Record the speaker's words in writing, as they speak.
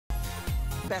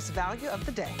best value of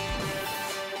the day.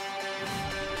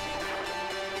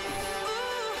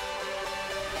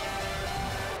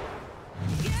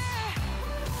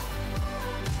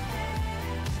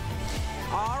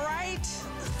 All right,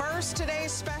 first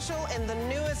today's special in the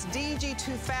newest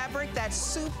DG2 fabric, that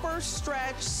super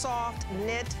stretch soft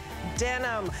knit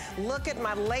denim. Look at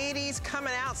my ladies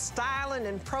coming out styling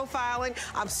and profiling.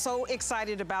 I'm so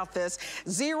excited about this.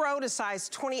 0 to size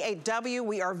 28W.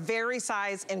 We are very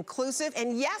size inclusive.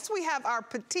 And yes, we have our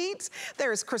petites.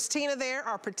 There's Christina there,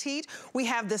 our petite. We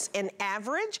have this in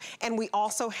average, and we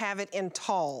also have it in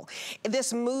tall.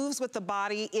 This moves with the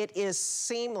body. It is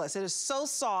seamless. It is so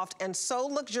soft and so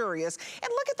luxurious.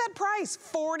 And look at that price,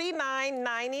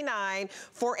 $49.99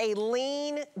 for a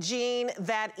lean jean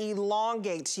that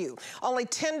elongates you. Only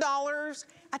 $10,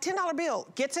 a $10 bill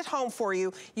gets it home for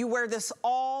you. You wear this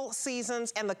all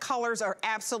seasons, and the colors are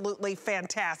absolutely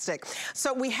fantastic.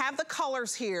 So we have the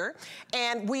colors here,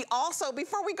 and we also,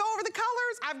 before we go over the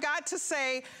colors, I've got to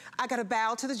say, I got to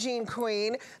bow to the jean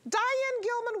queen. Diane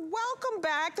Gilman, welcome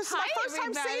back. This is my first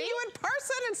time seeing you in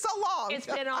person in so long. It's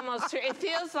been almost, it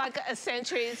feels like a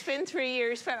century. It's been 3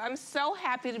 years, but I'm so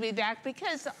happy to be back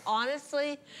because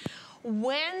honestly,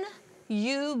 when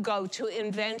you go to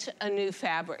invent a new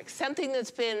fabric, something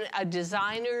that's been a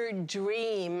designer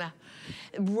dream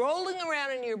rolling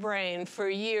around in your brain for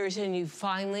years, and you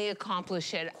finally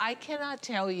accomplish it, I cannot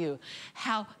tell you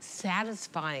how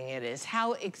satisfying it is,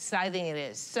 how exciting it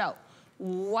is. So,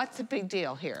 what's the big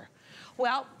deal here?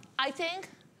 Well, I think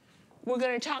we're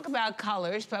going to talk about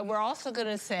colors, but we're also going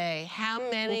to say, how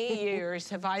many years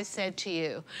have I said to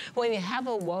you, when you have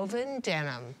a woven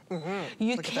denim,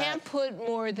 you can't put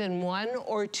more than 1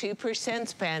 or 2%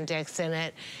 spandex in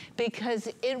it because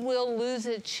it will lose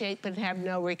its shape and have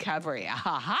no recovery.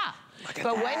 Ha-ha.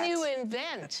 But when you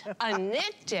invent a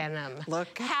knit denim,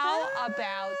 how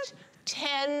about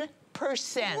 10%?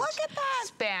 Look at that.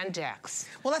 Spandex.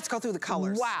 Well, let's go through the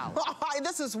colors. Wow.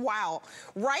 This is wow.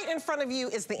 Right in front of you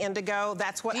is the indigo.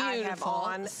 That's what I have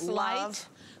on. Slight,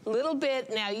 little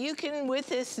bit. Now you can, with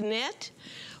this knit,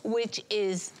 which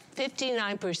is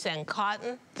 59%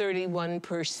 cotton,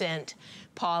 31%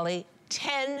 poly,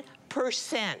 10%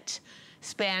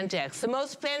 spandex. The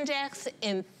most spandex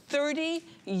in 30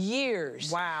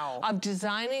 years of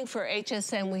designing for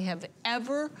HSN we have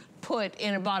ever put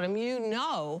in a bottom. You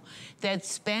know that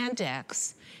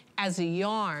spandex as a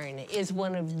yarn is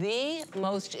one of the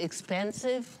most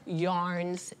expensive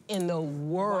yarns in the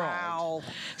world. Wow.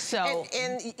 So,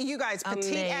 and you guys,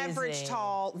 petite, average,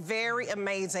 tall, very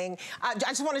amazing. I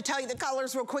just want to tell you the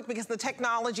colors real quick because the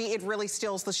technology, it really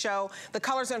steals the show. The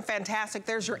colors are fantastic.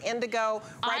 There's your indigo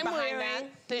right behind that.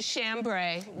 The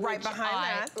chambray, right behind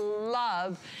that. I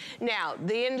love. Now,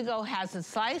 the indigo has a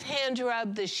slight hand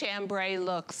rub. The chambray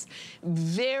looks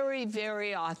very,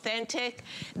 very authentic.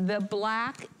 The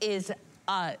black is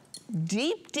a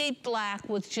deep, deep black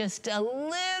with just a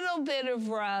little bit of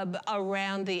rub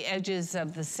around the edges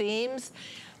of the seams.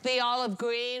 The olive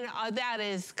green, that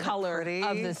is color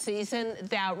of the season.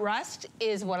 That rust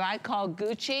is what I call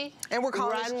Gucci. And we're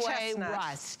calling runway it chestnut.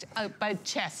 Rust, but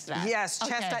chestnut. Yes,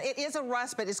 chestnut. It is a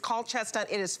rust, but it's called chestnut.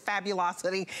 It is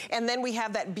fabulosity. And then we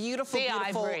have that beautiful,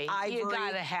 beautiful ivory. You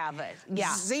gotta have it.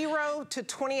 Yeah. 0 to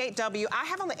 28W. I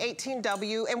have on the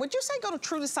 18W. And would you say go to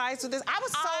true to size with this? I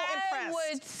was so impressed.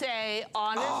 I would say,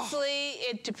 honestly,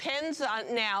 it depends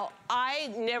on, now,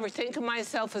 I never think of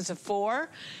myself as a 4,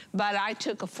 but I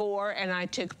took a 4 and I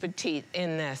took petite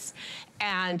in this.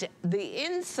 And the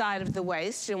inside of the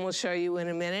waist, and we'll show you in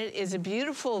a minute, is a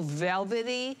beautiful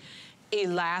velvety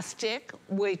elastic,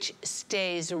 which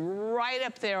stays right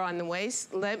up there on the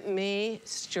waist. Let me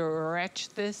stretch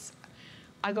this.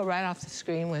 I go right off the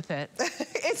screen with it.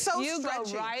 It's so stretchy. You go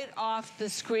right off the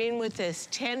screen with this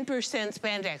 10%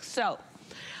 spandex. So,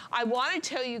 I want to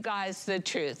tell you guys the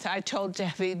truth. I told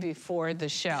Debbie before the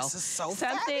show. This is so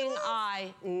something fabulous.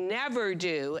 I never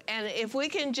do. And if we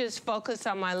can just focus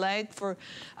on my leg for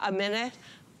a minute,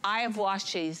 I have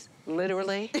washed these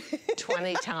literally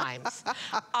 20 times.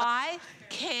 I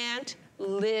can't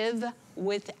live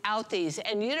without these.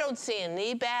 And you don't see a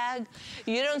knee bag.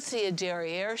 You don't see a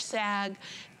derriere sag.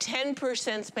 10%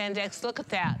 spandex. Look at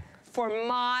that. For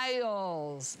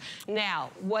miles. Now,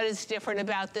 what is different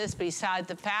about this besides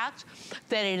the fact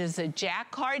that it is a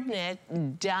jacquard knit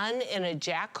done in a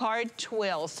jacquard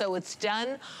twill? So it's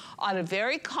done on a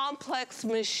very complex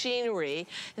machinery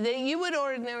that you would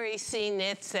ordinarily see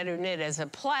knits that are knit as a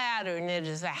plaid or knit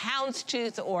as a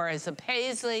houndstooth or as a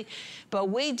paisley, but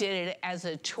we did it as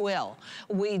a twill.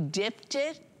 We dipped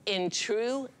it in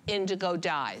true indigo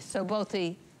dye. So both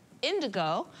the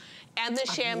indigo and the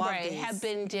chambray have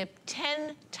been dipped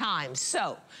 10 times.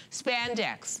 So,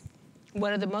 spandex,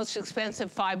 one of the most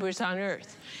expensive fibers on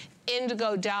earth.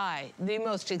 Indigo dye, the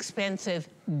most expensive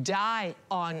dye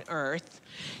on earth.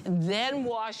 Then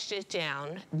washed it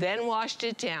down,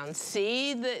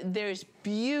 See, there's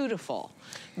beautiful,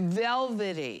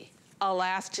 velvety,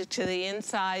 elastic to the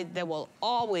inside that will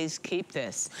always keep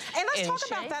this. And let's talk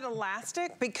about that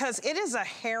elastic, because it is a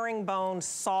herringbone,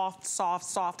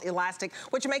 soft elastic,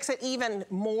 which makes it even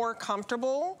more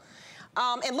comfortable.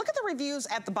 And look at the reviews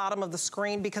at the bottom of the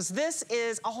screen, because this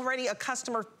is already a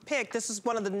customer pick. This is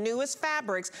one of the newest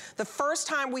fabrics. The first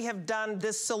time we have done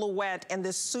this silhouette and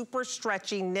this super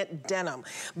stretchy knit denim.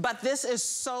 But this is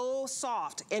so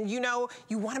soft. And you know,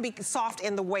 you want to be soft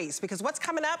in the waist, because what's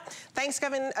coming up?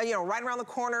 Thanksgiving, you know, right around the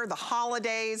corner, the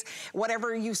holidays,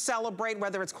 whatever you celebrate,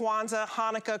 whether it's Kwanzaa,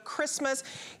 Hanukkah, Christmas,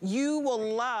 you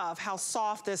will love how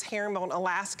soft this herringbone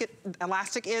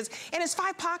elastic is. And it's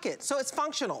 5 pockets, so it's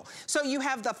functional. So you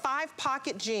have the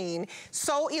 5-pocket jean,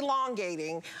 so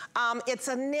elongating. It's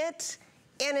a knit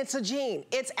and it's a jean.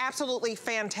 It's absolutely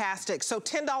fantastic. So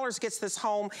 $10 gets this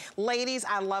home. Ladies,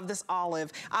 I love this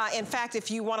olive. In fact,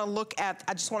 if you wanna look at,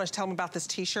 I just wanna tell them about this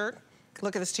t-shirt.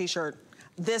 Look at this t-shirt.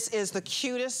 This is the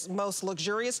cutest, most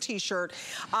luxurious t-shirt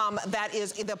that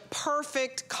is the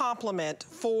perfect complement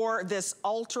for this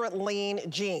ultra lean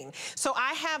jean. So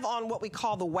I have on what we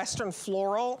call the Western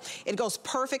floral. It goes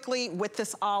perfectly with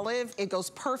this olive. It goes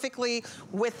perfectly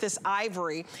with this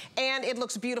ivory. And it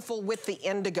looks beautiful with the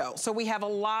indigo. So we have a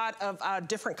lot of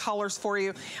different colors for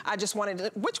you. I just wanted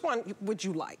to, which one would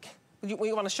you like? You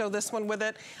want to show this one with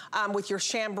it, with your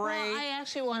chambray? Well, I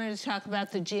actually wanted to talk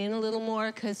about the jean a little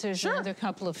more, because there's another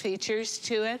couple of features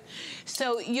to it.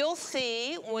 So you'll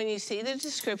see, when you see the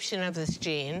description of this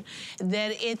jean,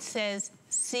 that it says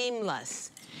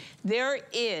seamless. There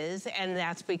is, and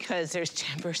that's because there's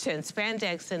 10%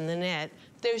 spandex in the knit,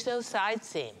 there's no side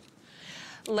seam.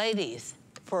 Ladies,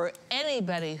 for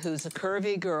anybody who's a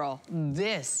curvy girl,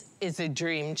 this is a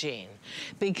dream jean,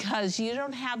 because you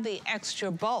don't have the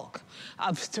extra bulk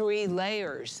of 3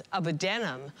 layers of a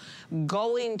denim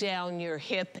going down your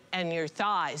hip and your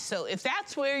thighs. So if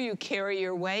that's where you carry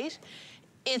your weight,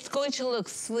 it's going to look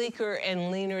sleeker and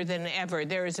leaner than ever.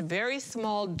 There is a very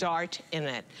small dart in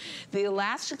it. The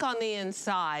elastic on the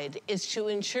inside is to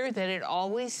ensure that it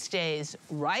always stays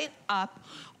right up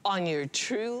on your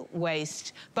true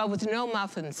waist, but with no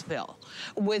muffin spill,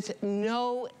 with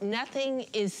nothing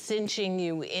is cinching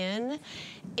you in.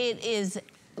 It is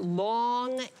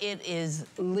long, it is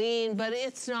lean, but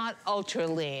it's not ultra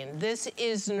lean. This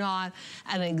is not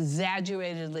an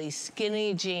exaggeratedly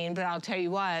skinny jean, but I'll tell you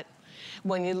what,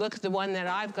 when you look at the one that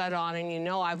I've got on, and you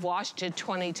know I've washed it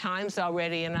 20 times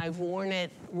already and I've worn it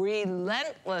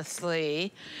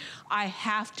relentlessly, I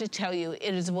have to tell you,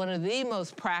 it is one of the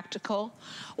most practical,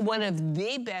 one of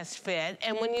the best fit.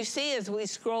 And when you see, as we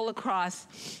scroll across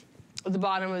the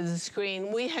bottom of the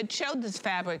screen, we had showed this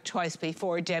fabric twice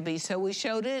before, Debbie, so we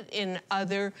showed it in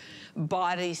other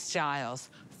body styles.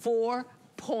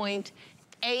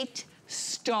 4.8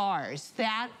 stars.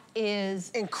 That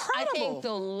is incredible. I think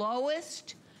the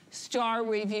lowest star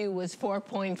review was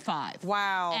 4.5.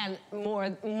 Wow. And more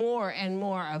and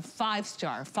more of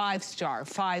 5-star, 5-star,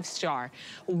 5-star.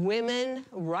 Women,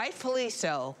 rightfully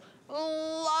so,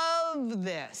 love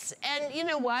this. And you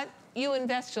know what? You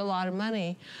invest a lot of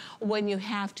money when you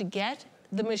have to get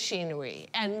the machinery.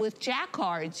 And with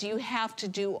jacquards, you have to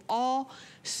do all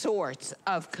sorts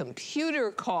of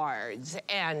computer cards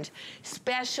and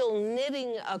special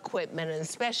knitting equipment and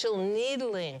special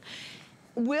needling.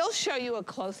 We'll show you a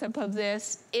close-up of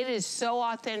this. It is so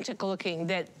authentic looking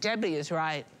that Debbie is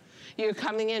right. You're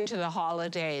coming into the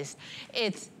holidays.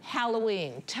 It's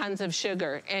Halloween, tons of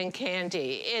sugar and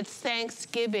candy. It's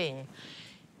Thanksgiving.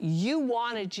 You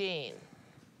want a jean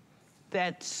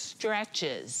that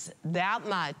stretches that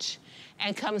much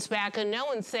and comes back, and no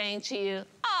one's saying to you,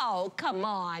 oh, come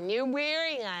on, you're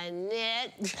wearing a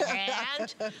knit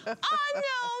pant.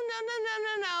 Oh,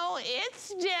 no,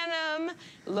 it's denim.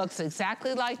 Looks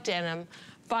exactly like denim,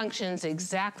 functions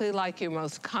exactly like your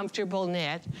most comfortable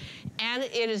knit, and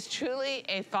it is truly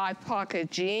a 5-pocket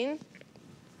jean.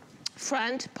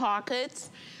 Front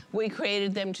pockets, we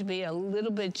created them to be a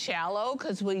little bit shallow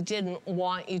because we didn't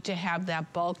want you to have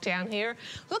that bulk down here.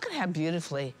 Look at how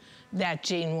beautifully that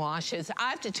jean washes.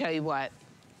 I have to tell you what,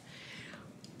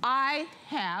 I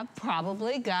have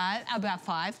probably got about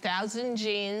 5,000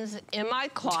 jeans in my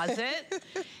closet,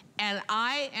 and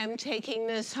I am taking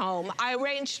this home. I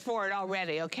arranged for it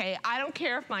already, okay? I don't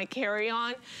care if my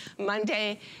carry-on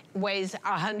Monday weighs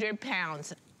 100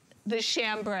 pounds. The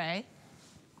chambray,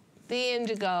 the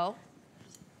indigo,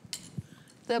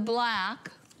 the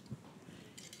black,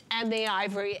 and the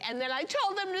ivory, and then I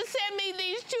told them to send me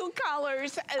these 2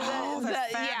 colors. Oh,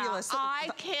 that's fabulous. Yeah, I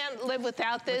can't live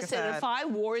without this, and if I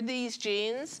wore these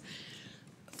jeans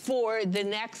for the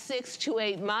next 6 to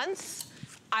 8 months,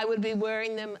 I would be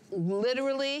wearing them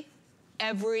literally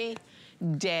every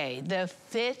day. The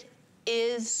fit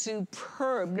is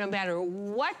superb, no matter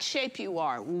what shape you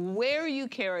are, where you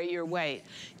carry your weight.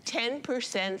 10%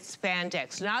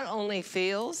 spandex not only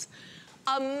feels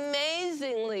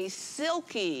amazingly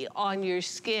silky on your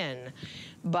skin,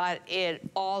 but it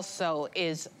also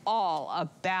is all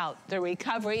about the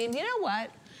recovery. And you know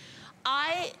what?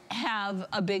 I have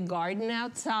a big garden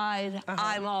outside.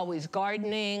 I'm always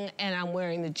gardening, and I'm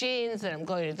wearing the jeans, and I'm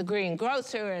going to the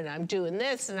greengrocer, and I'm doing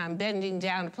this, and I'm bending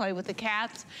down to play with the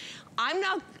cats. I'm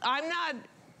not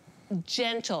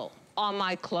gentle on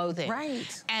my clothing.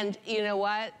 Right. And you know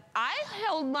what? I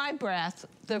held my breath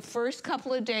the first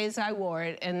couple of days I wore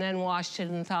it, and then washed it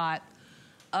and thought,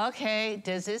 okay,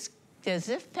 does this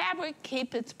fabric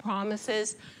keep its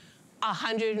promises?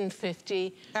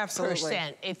 150%.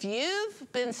 Absolutely. If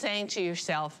you've been saying to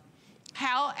yourself,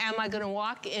 how am I gonna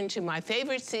walk into my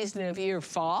favorite season of year,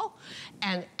 fall,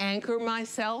 and anchor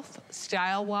myself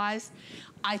style-wise,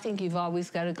 I think you've always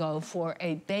gotta go for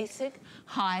a basic,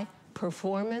 high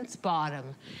performance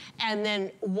bottom, and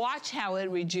then watch how it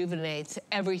rejuvenates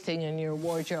everything in your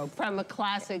wardrobe, from a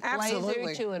classic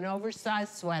blazer to an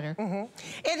oversized sweater.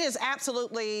 It is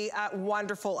absolutely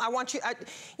wonderful. I want you,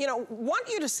 want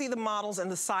you to see the models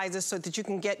and the sizes so that you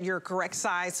can get your correct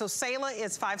size. So Selah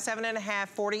is 5'7½",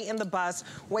 40 in the bust,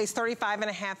 waist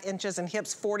 35.5 inches, and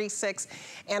hips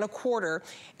 46.25.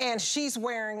 And she's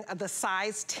wearing the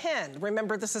size 10.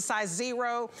 Remember, this is size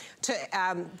 0 to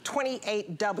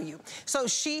 28W. So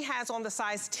she has on the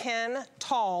size 10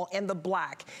 tall in the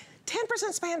black.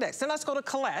 10% spandex. Then let's go to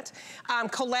Colette.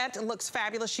 Colette looks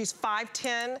fabulous. She's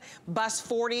 5'10", bust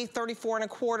 40,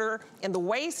 34.25 in the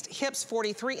waist, hips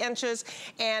 43 inches,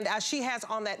 and she has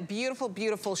on that beautiful,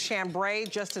 beautiful chambray,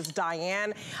 just as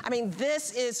Diane. I mean,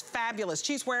 this is fabulous.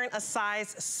 She's wearing a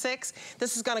size 6.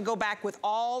 This is gonna go back with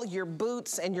all your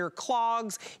boots and your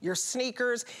clogs, your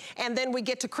sneakers. And then we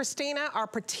get to Christina, our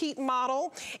petite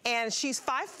model, and she's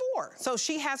 5'4". So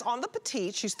she has on the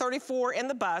petite, she's 34 in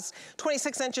the bust,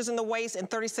 26 inches in the waist and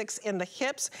 36 in the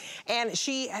hips, and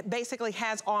she basically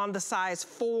has on the size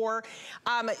 4.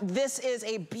 This is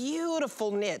a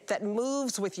beautiful knit that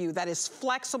moves with you, that is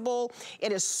flexible.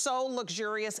 It is so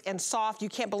luxurious and soft. You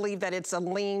can't believe that it's a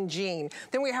lean jean.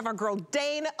 Then we have our girl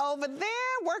Dana over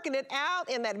there working it out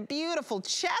in that beautiful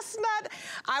chestnut.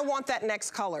 I want that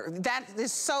next color. That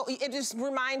is so, it just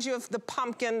reminds you of the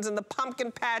pumpkins and the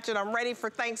pumpkin patch, and I'm ready for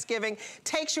Thanksgiving.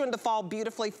 Takes you into fall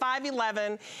beautifully.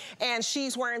 5'11", and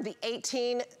she's wearing the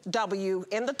 18W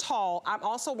in the tall. I'm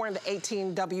also wearing the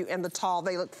 18W in the tall.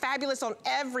 They look fabulous on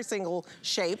every single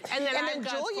shape. And then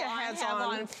Julia has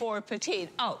on for petite.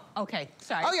 Oh, okay,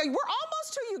 sorry. Oh yeah, we're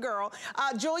almost to you, girl.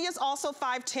 Julia's also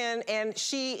 5'10", and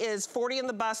she is 40 in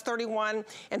the bust, 31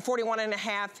 and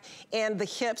 41.5 in the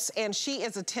hips, and she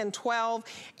is a 10-12,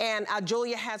 and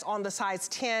Julia has on the size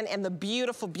 10 and the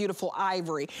beautiful, beautiful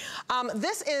ivory.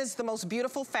 This is the most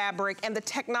beautiful fabric, and the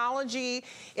technology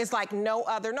is like no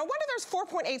other. No wonder there's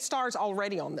 4.8 stars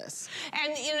already on this.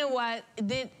 And you know what?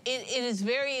 It is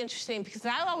very interesting because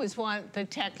I always want the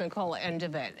technical end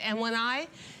of it. And when I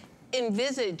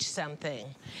envisage something,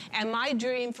 and my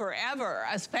dream forever,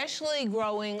 especially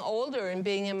growing older and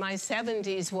being in my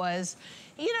 70s, was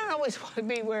you don't always want to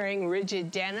be wearing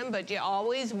rigid denim, but you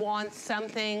always want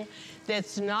something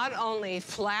that's not only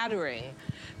flattering,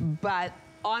 but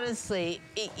honestly,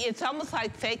 it's almost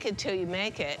like fake it till you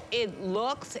make it. It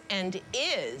looks and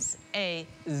is a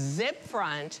zip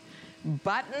front,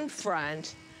 button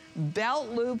front, belt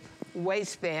loop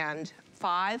waistband,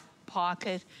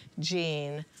 5-pocket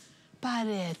jean, but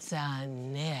it's a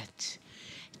knit.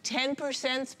 10%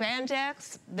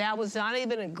 spandex, that was not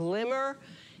even a glimmer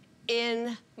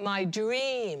in my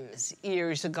dreams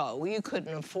years ago. You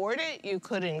couldn't afford it, you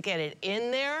couldn't get it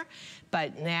in there,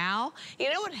 but now,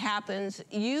 you know what happens?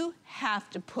 You have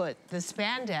to put the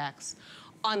spandex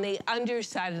on the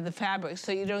underside of the fabric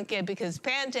so you don't get, because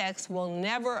spandex will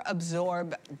never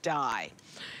absorb dye.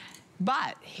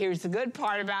 But here's the good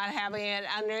part about having it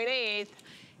underneath.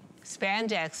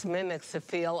 Spandex mimics the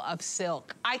feel of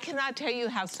silk. I cannot tell you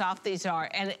how soft these are,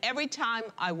 and every time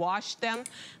I wash them,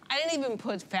 I didn't even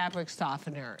put fabric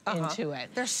softener into it.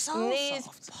 They're so These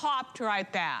soft. Popped right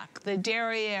back. The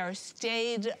derriere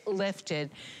stayed lifted.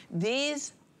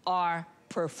 These are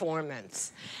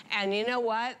performance. And you know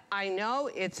what? I know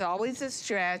it's always a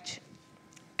stretch,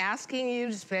 asking you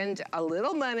to spend a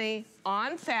little money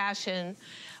on fashion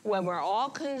when we're all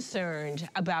concerned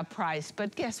about price.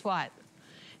 But guess what?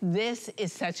 This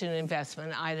is such an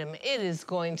investment item. It is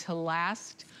going to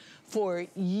last for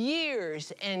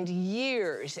years and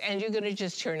years, and you're gonna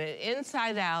just turn it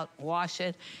inside out, wash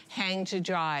it, hang to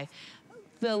dry.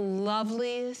 The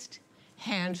loveliest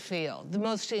hand feel, the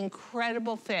most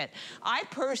incredible fit. I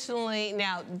personally,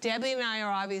 now Debbie and I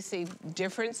are obviously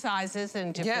different sizes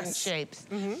and different shapes.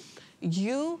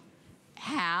 You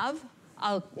have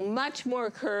a much more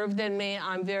curve than me.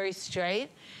 I'm very straight,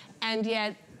 and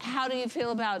yet, how do you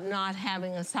feel about not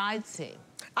having a side seam?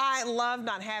 I love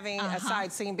not having a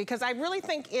side seam because I really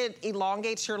think it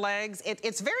elongates your legs.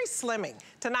 It's very slimming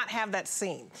to not have that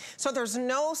seam. So there's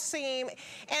no seam.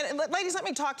 And ladies, let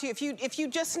me talk to you. If you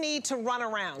just need to run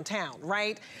around town,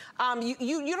 right?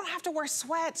 You don't have to wear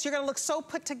sweats. You're gonna look so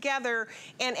put together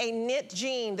in a knit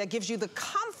jean that gives you the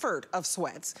comfort of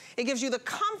sweats. It gives you the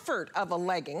comfort of a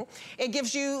legging. It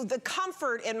gives you the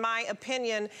comfort, in my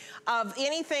opinion, of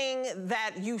anything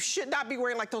that you should not be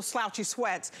wearing, like those slouchy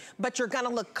sweats, but you're gonna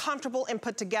look comfortable and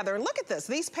put together. And look at this.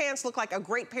 These pants look like a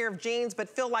great pair of jeans, but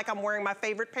feel like I'm wearing my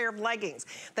favorite pair of leggings.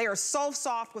 They are so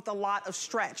soft with a lot of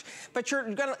stretch, but you're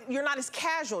not as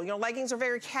casual. You know, leggings are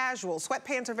very casual.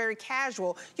 Sweatpants are very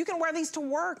casual. You can wear these to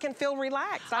work and feel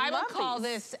relaxed. I would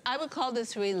call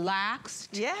this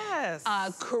relaxed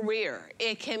career.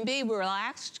 It can be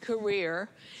relaxed career.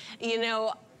 You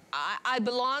know, I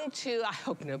belong to, I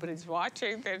hope nobody's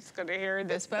watching that's gonna hear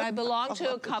this, but I belong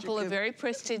to a couple of very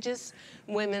prestigious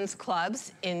women's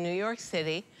clubs in New York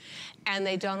City, and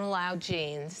they don't allow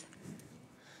jeans.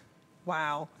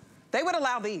 Wow. They would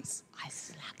allow these. I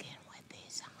snuck in with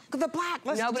these on. The black,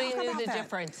 let's talk about that. Nobody knew the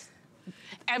difference.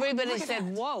 Everybody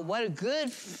said, whoa, what a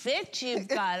good fit you've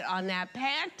got on that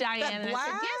pant, Diane. And I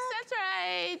said, yes, that's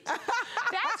right.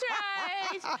 That's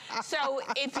right. So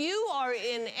if you are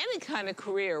in any kind of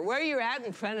career where you're out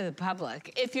in front of the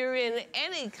public, if you're in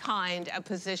any kind of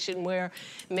position where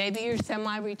maybe you're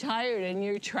semi-retired and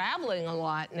you're traveling a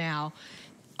lot now,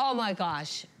 oh my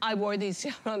gosh, I wore these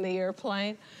down on the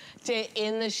airplane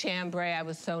in the chambray. I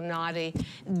was so naughty.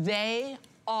 They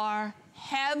are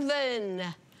heaven.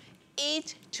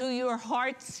 Eat to your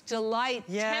heart's delight.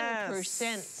 10%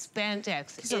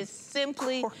 spandex is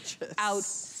simply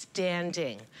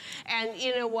outstanding. And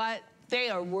you know what? They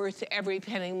are worth every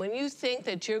penny. When you think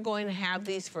that you're going to have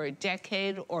these for a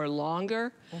decade or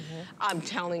longer, I'm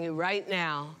telling you right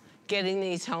now, getting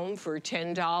these home for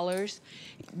 $10,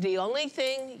 the only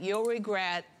thing you'll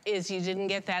regret is you didn't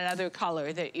get that other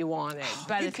color that you wanted.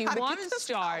 But if you want to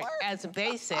start as a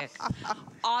basic,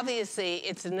 obviously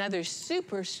it's another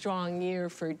super strong year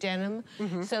for denim.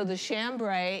 So the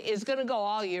chambray is gonna go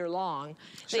all year long.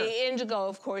 The indigo,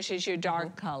 of course, is your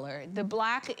dark color. The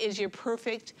black is your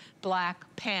perfect black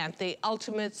pant, the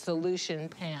ultimate solution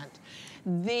pant.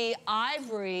 The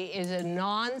ivory is a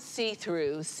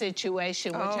non-see-through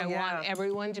situation, which I want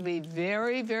everyone to be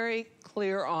very, very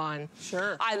clear on.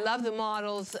 I love the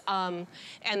models and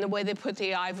the way they put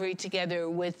the ivory together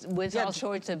with all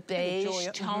sorts of beige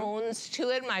tones to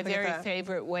it. My very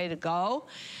favorite way to go.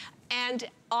 And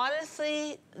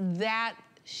honestly, that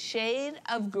shade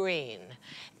of green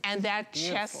and that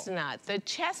chestnut, the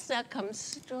chestnut comes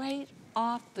straight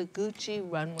off the Gucci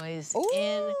runways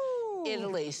in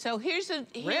Italy. So here is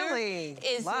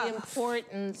the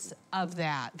importance of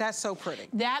that. That's so pretty.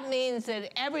 That means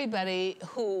that everybody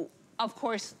who, of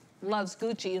course, loves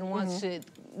Gucci and wants to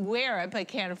wear it but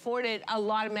can't afford it, a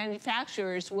lot of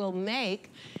manufacturers will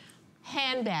make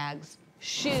handbags,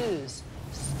 shoes,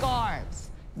 scarves,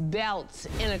 belts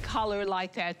in a color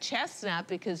like that chestnut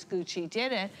because Gucci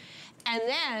did it. And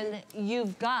then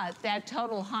you've got that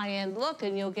total high-end look,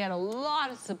 and you'll get a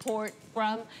lot of support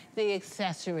from the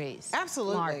accessories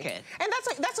market. And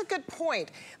that's a good point.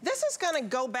 This is gonna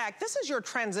go back, this is your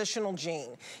transitional jean.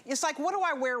 It's like, what do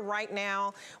I wear right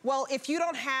now? Well, if you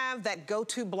don't have that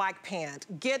go-to black pant,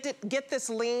 get this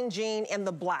lean jean in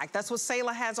the black. That's what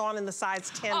Selah has on in the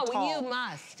size 10 tall. Oh, you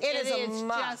must. It is a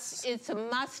must. It's a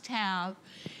must-have.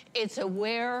 It's a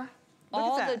wear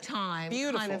all the time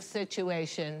kind of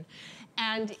situation.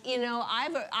 And you know,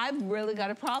 I've really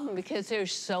got a problem because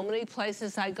there's so many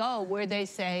places I go where they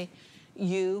say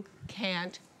you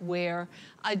can't wear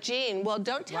a jean. Well,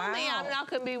 don't tell me I'm not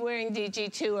going to be wearing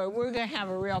DG2 or we're going to have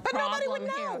a real problem nobody would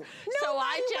know. here. So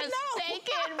I just fake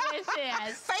it with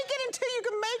this. Fake it until you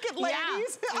can make it,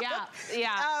 ladies.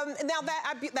 Yeah. Now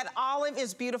that olive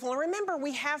is beautiful. And remember,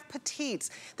 we have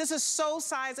petites. This is so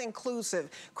size inclusive.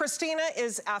 Christina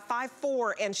is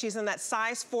 5'4", and she's in that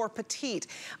size 4 petite.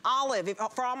 Olive,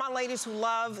 for all my ladies who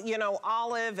love, you know,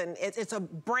 olive, and it's a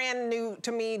brand new,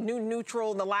 to me, new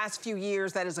neutral in the last few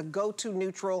years. That is a go-to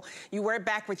neutral. You wear it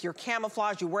back with your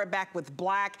camouflage, you wear it back with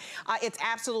black. It's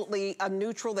absolutely a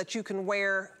neutral that you can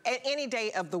wear any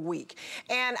day of the week.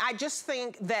 And I just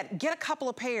think that get a couple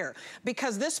of pair,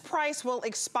 because this price will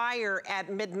expire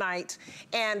at midnight.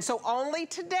 And so only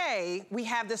today we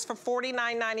have this for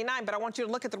 $49.99, but I want you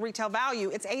to look at the retail value.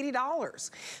 It's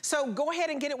 $80. So go ahead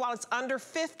and get it while it's under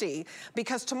 $50,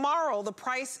 because tomorrow the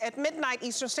price at midnight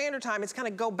Eastern Standard Time is going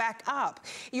to go back up.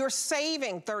 You're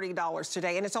saving $30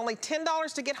 today, and it's only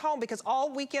 $10 to get home, because all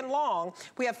weekend long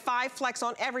we have 5 flex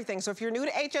on everything. So if you're new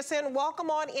to HSN, welcome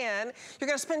on in. You're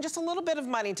going to spend just a little bit of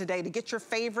money today to get your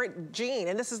favorite jean.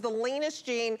 And this is the leanest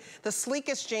jean, the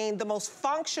sleekest jean, the most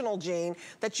functional jean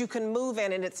that you can move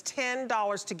in, and it's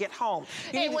 $10 to get home.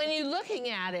 And when you're looking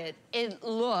at it, it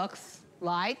looks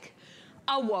like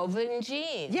a woven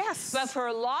jean. Yes. But for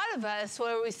a lot of us,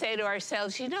 where we say to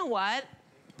ourselves, you know what?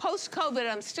 Post-COVID,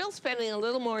 I'm still spending a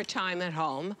little more time at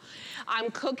home. I'm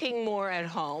cooking more at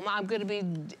home. I'm going to be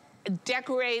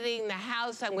decorating the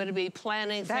house. I'm going to be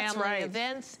planning family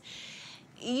events.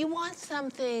 You want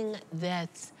something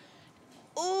that's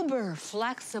uber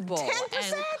flexible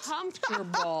 10%? and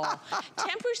comfortable. 10%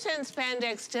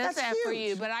 spandex does that for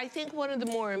you, but I think one of the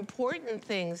more important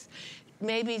things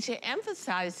maybe to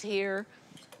emphasize here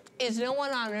is no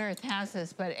one on earth has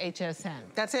this but HSN.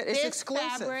 That's it, it's exclusive.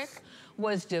 This fabric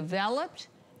was developed,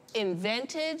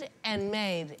 invented, and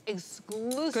made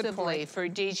exclusively for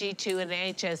DG2 and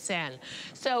HSN.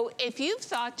 So if you've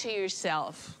thought to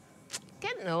yourself,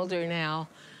 getting older now,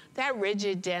 that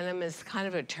rigid denim is kind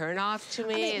of a turnoff to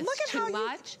me. I mean, it's too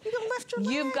much. You can lift your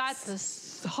legs. You've got the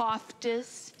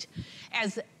softest.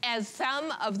 As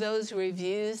some of those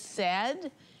reviews said,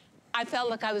 I felt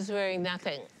like I was wearing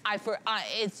nothing.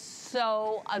 It's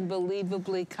so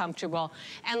unbelievably comfortable.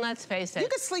 And let's face it. You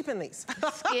could sleep in these.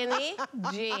 Skinny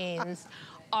jeans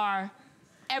are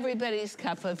everybody's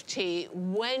cup of tea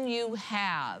when you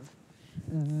have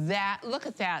that. Look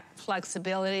at that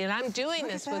flexibility. And I'm doing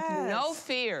this with no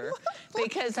fear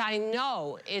because I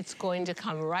know it's going to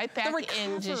come right back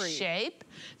into shape.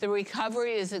 The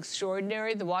recovery is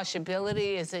extraordinary. The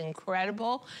washability is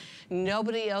incredible.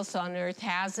 Nobody else on earth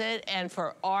has it. And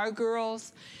for our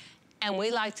girls, and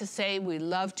we like to say we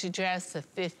love to dress a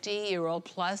 50-year-old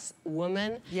plus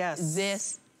woman. Yes.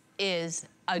 This is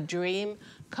a dream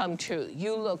come true.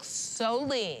 You look so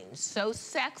lean, so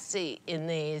sexy in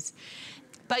these,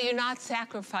 but you're not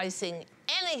sacrificing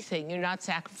anything. You're not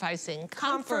sacrificing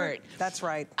comfort. That's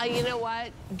right. You know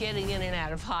what? Getting in and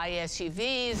out of high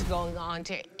SUVs, going on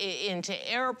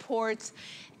into airports,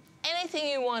 anything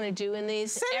you want to do in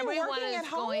these, everyone is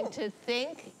going to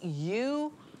think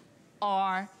you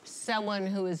are someone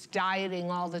who is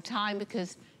dieting all the time,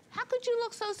 because how could you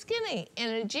look so skinny in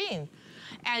a jean?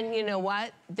 And you know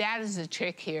what? That is the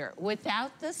trick here.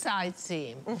 Without the side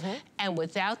seam and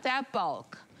without that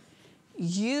bulk,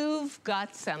 you've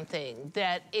got something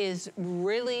that is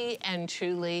really and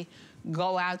truly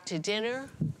go out to dinner,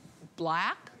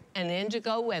 black, and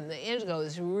indigo, and the indigo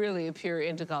is really a pure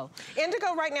indigo.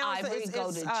 Indigo right now is the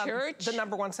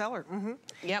 #1 seller.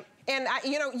 Yep. And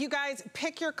you know, you guys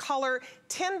pick your color.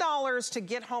 $10 to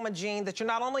get home a jean that you're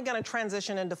not only going to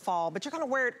transition into fall, but you're going to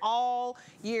wear it all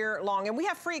year long. And we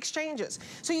have free exchanges.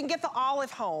 So you can get the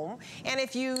olive home. And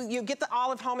if you get the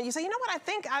olive home and you say, you know what, I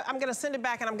think I'm going to send it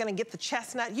back and I'm going to get the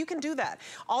chestnut, you can do that.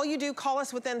 All you do, call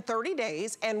us within 30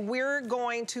 days and we're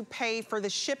going to pay for the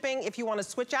shipping if you want to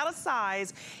switch out a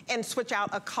size and switch out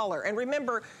a color. And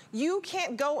remember, you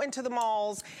can't go into the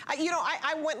malls. You know,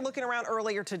 I went looking around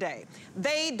earlier today.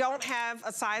 They don't have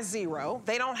a size 0.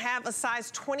 They don't have a size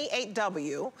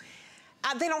 28W.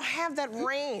 They don't have that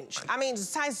range. I mean,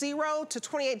 size 0 to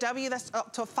 28W, that's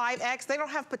up to 5X. They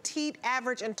don't have petite,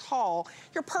 average, and tall.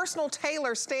 Your personal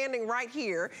tailor standing right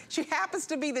here. She happens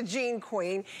to be the jean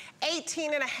queen.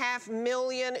 18.5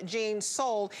 million jeans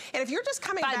sold. And if you're just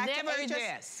coming back to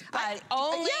HSN, but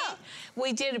only,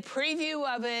 we did a preview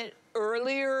of it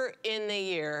earlier in the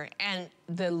year, and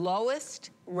the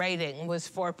lowest rating was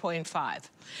 4.5.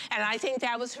 And I think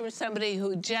that was from somebody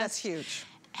who just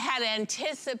had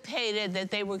anticipated that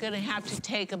they were going to have to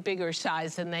take a bigger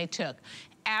size than they took.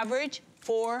 Average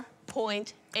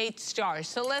 4.8 stars.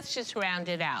 So let's just round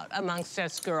it out amongst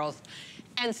us girls.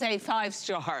 and say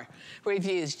 5-star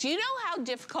reviews. Do you know how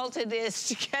difficult it is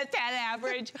to get that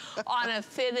average on a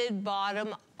fitted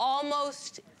bottom?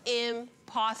 Almost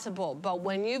impossible. But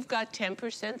when you've got 10%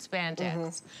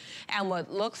 spandex and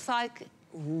what looks like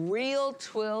real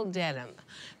twill denim,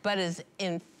 but is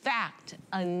in fact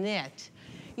a knit,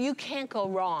 you can't go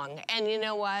wrong. And you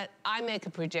know what? I make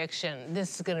a prediction.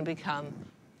 This is gonna become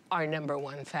our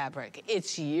 #1 fabric.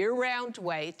 It's year-round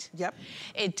weight. Yep.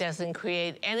 It doesn't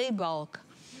create any bulk.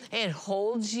 It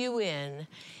holds you in.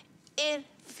 It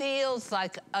feels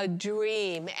like a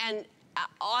dream. And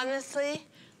honestly,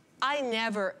 I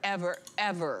never, ever,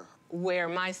 ever wear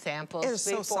my samples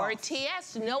before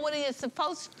TS. Nobody is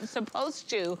supposed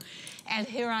to. And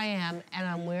here I am, and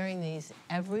I'm wearing these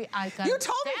I got you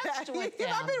told me obsessed that. with them.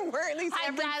 I've been wearing these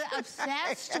every I got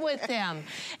obsessed with them.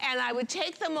 And I would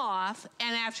take them off,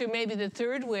 and after maybe the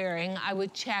third wearing, I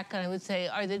would check, and I would say,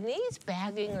 are the knees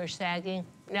bagging or sagging?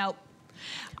 Nope.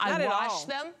 I wash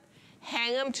them,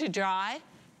 hang them to dry,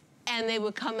 and they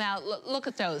would come out. Look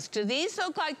at those. Do these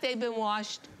look like they've been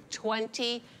washed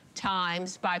 20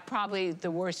 times by probably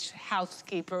the worst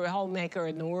housekeeper, homemaker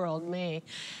in the world, me?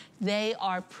 They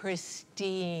are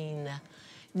pristine.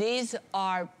 These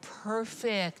are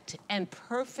perfect and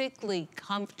perfectly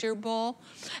comfortable.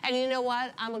 And you know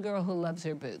what? I'm a girl who loves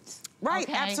her boots. Right,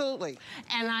 okay? absolutely.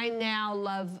 And I now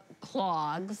love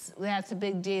clogs. That's a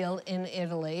big deal in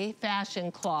Italy,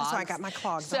 fashion clogs. So I got my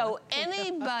clogs So on.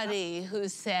 anybody who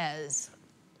says,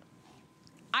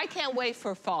 I can't wait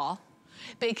for fall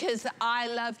because I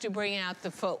love to bring out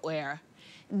the footwear.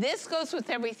 This goes with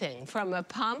everything from a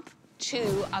pump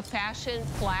to a fashion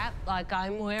flat like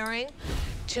I'm wearing,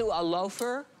 to a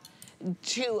loafer,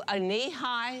 to a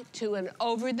knee-high, to an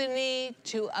over-the-knee,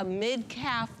 to a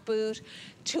mid-calf boot,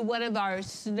 to one of our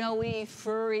snowy,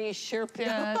 furry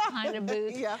Sherpa kind of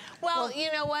boots. Yeah. Well,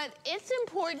 you know what? It's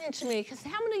important to me because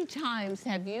how many times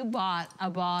have you bought a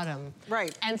bottom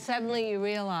and suddenly you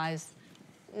realize,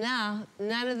 no,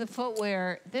 none of the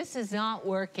footwear, this is not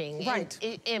working.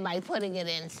 Right. Am I putting it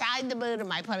inside the boot? Am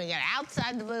I putting it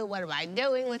outside the boot? What am I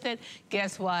doing with it?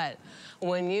 Guess what?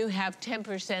 When you have 10%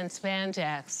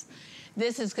 spandex,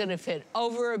 this is gonna fit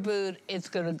over a boot. It's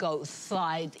gonna go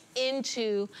slide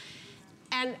into,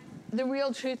 and the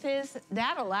real truth is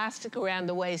that elastic around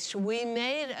the waist, we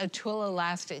made a twill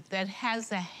elastic that has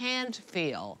the hand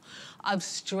feel of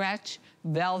stretch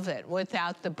velvet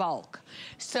without the bulk.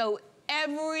 So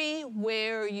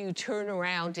everywhere you turn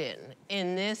around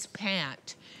in this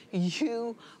pant,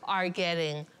 you are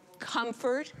getting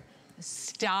comfort,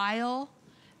 style,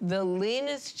 the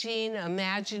leanest jean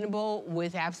imaginable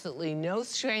with absolutely no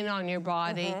strain on your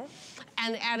body,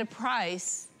 and at a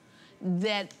price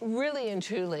that really and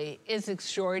truly is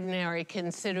extraordinary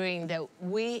considering that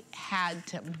we had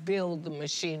to build the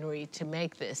machinery to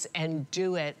make this and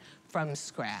do it from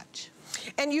scratch.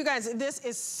 And you guys, this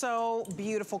is so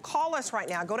beautiful. Call us right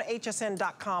now. Go to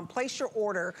hsn.com, place your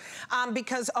order,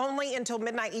 because only until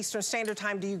midnight Eastern Standard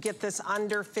Time do you get this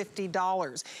under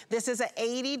 $50. This is an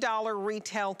 $80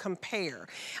 retail compare.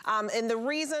 And the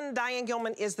reason Diane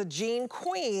Gilman is the jean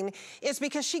queen is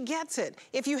because she gets it.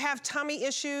 If you have tummy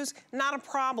issues, not a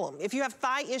problem. If you have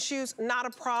thigh issues, not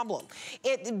a problem.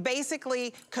 It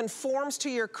basically conforms to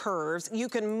your curves. You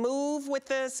can move with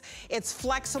this. It's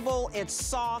flexible, it's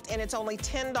soft, and it's only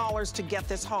 $10 to get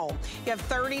this home. You have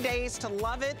 30 days to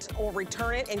love it or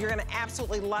return it, and you're gonna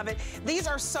absolutely love it. These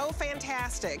are so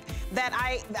fantastic that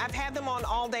I've had them on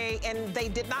all day and they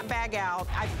did not bag out.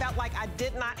 I felt like I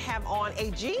did not have on a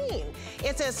jean.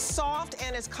 It's as soft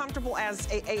and as comfortable as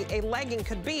a legging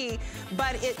could be,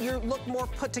 but you look more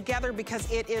put together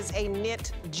because it is a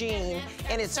knit jean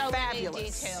and it's so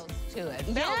fabulous. Many details to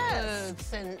it. Belt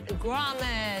loops and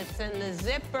grommets and the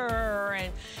zipper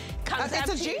and comes up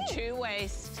to your true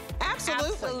waist. Absolutely.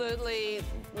 Absolutely.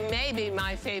 Maybe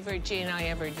my favorite jean I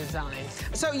ever designed.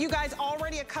 So you guys,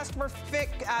 already a customer pick.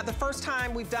 The first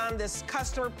time we've done this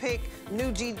customer pick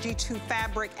new DG2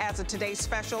 fabric as a today's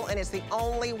special, and it's the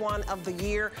only one of the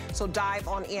year, so dive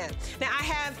on in. Now I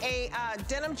have a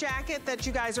denim jacket that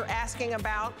you guys are asking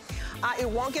about. It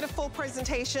won't get a full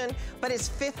presentation, but it's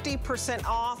 50%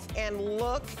 off, and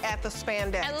look at the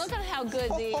spandex. And look at how good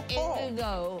the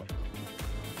indigo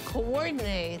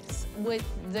coordinates with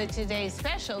the today's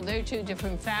special. They're two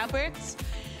different fabrics,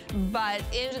 but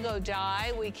indigo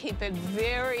dye, we keep it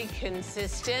very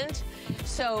consistent,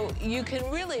 so you can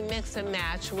really mix and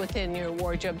match within your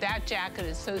wardrobe. That jacket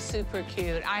is so super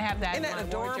cute. I have that in my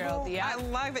wardrobe. Yeah, I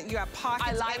love it. You have pockets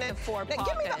in it. I like the 4 pockets. Now,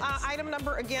 give me the item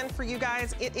number again for you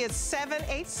guys. It is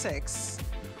 786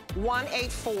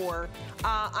 184,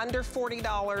 under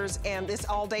 $40, and this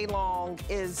all day long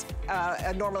is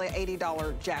normally an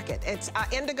 $80 jacket. It's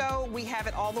indigo. We have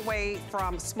it all the way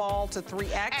from small to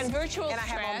 3X. And virtual and I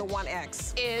have on the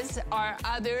 1X. Is our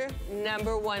other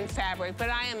 #1 fabric, but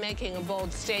I am making a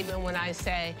bold statement when I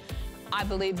say I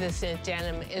believe this knit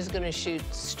denim is going to shoot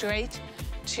straight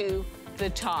to the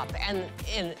top. And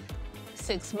in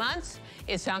 6 months,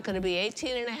 it's not going to be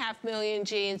 18.5 million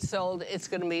jeans sold. It's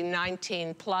going to be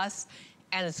 19 plus.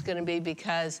 And it's going to be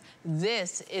because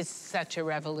this is such a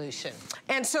revolution.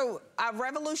 And so a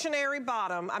revolutionary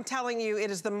bottom, I'm telling you, it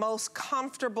is the most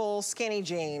comfortable skinny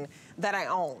jean that I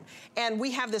own. And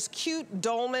we have this cute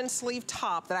dolman sleeve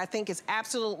top that I think is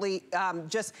absolutely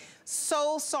just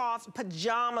so soft,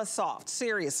 pajama soft,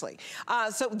 seriously.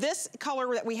 So this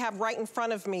color that we have right in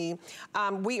front of me,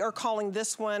 we are calling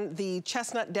this one the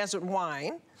Chestnut Desert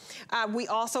Wine. We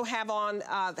also have on,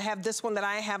 have this one that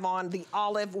I have on, the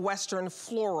Olive Western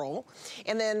Floral.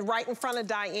 And then right in front of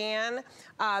Diane,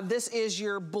 this is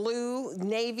your blue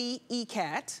navy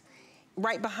E-Cat.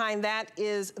 Right behind that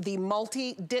is the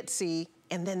multi Ditzy,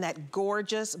 and then that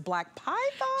gorgeous black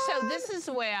python. So this is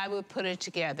the way I would put it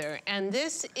together. And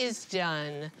this is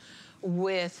done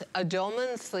with a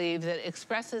dolman sleeve that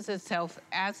expresses itself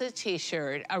as a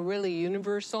t-shirt, a really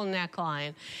universal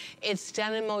neckline. It's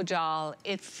done in modal.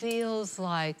 It feels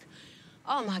like,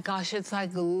 oh my gosh, it's like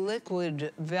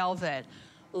liquid velvet.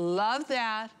 Love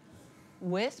that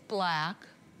with black.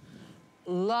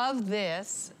 Love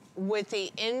this with the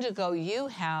indigo you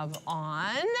have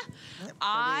on.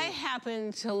 I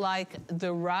happen to like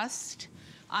the rust.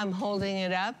 I'm holding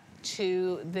it up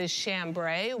to the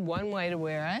chambray, one way to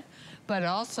wear it, but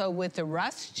also with the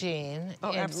rust jean.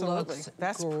 Oh, absolutely. Looks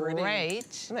That's great. Pretty.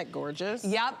 Isn't that gorgeous?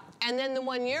 Yep. And then the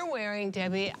one you're wearing,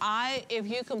 Debbie, if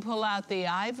you can pull out the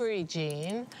ivory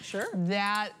jean. Sure.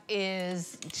 That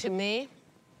is, to me,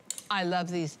 I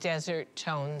love these desert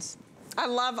tones. I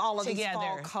love all of these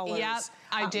fall colors. Yep,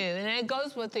 I do. And it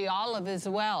goes with the olive as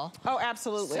well. Oh,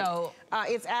 absolutely. So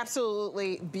it's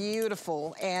absolutely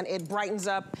beautiful, and it brightens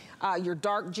up your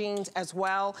dark jeans as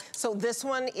well. So this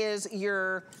one is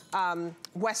your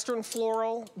Western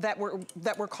Floral that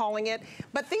we're calling it.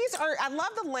 But these are, I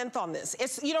love the length on this.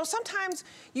 It's, you know, sometimes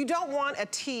you don't want a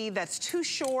tee that's too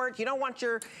short. You don't want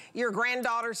your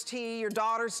granddaughter's tee, your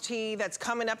daughter's tee that's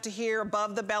coming up to here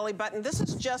above the belly button. This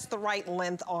is just the right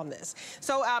length on this.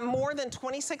 So more than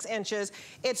 26 inches.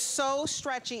 It's so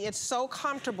stretchy. It's so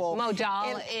comfortable.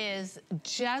 Modal is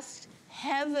just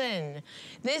heaven.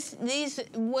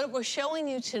 What we're showing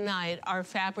you tonight are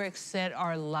fabrics that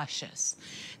are luscious.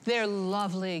 They're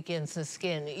lovely against the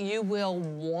skin. You will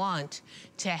want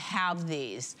to have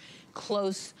these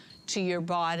close to your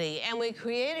body. And we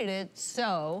created it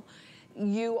so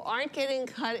you aren't getting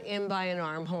cut in by an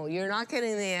armhole. You're not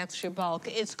getting the extra bulk.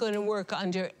 It's going to work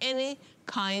under any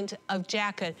kind of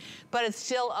jacket, but it's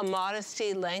still a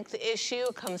modesty length issue.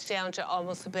 It comes down to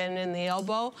almost a bend in the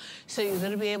elbow, so you're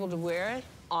going to be able to wear it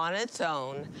on its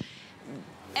own.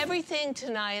 Everything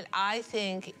tonight, I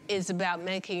think, is about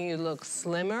making you look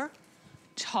slimmer,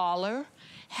 taller,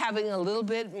 having a little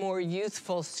bit more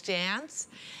youthful stance,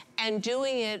 and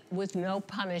doing it with no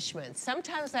punishment.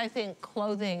 Sometimes I think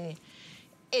clothing,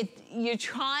 you're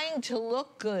trying to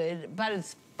look good, but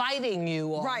it's fighting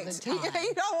you all the time.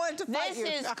 You don't want it to fight you.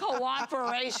 This is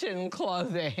cooperation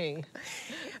clothing.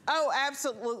 Oh,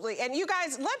 absolutely. And you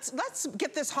guys, let's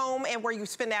get this home and where you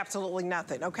spend absolutely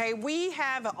nothing, okay? We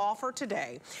have an offer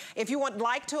today. If you would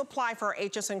like to apply for our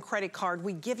HSN credit card,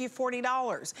 we give you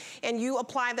 $40. And you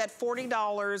apply that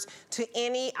 $40 to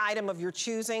any item of your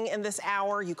choosing in this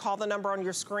hour. You call the number on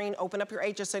your screen, open up your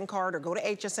HSN card, or go to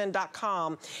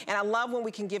hsn.com. And I love when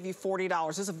we can give you $40.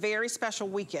 This is a very special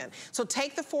weekend. So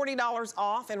take the $40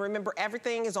 off, and remember,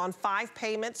 everything is on 5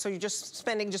 payments, so you're just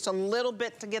spending just a little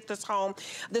bit to get this home.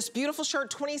 This beautiful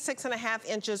shirt, 26.5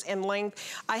 inches in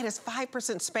length. It has 5%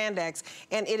 spandex,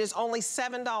 and it is only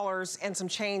 $7 and some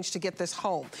change to get this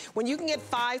home. When you can get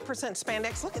 5%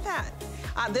 spandex, look at that.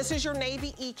 This is your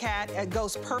navy E-Cat. It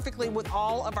goes perfectly with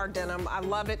all of our denim. I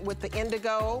love it with the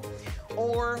indigo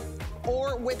or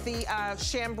with the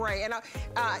chambray. And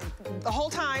the whole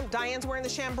time, Diane's wearing the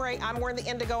chambray, I'm wearing the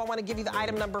indigo. I want to give you the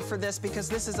item number for this because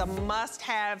this is a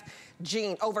must-have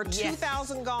jean. Over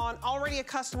 2,000 gone, already a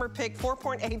customer pick,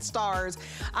 4.8 stars.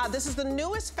 This is the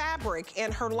newest fabric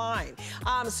in her line.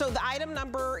 So the item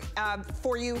number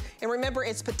for you, and remember,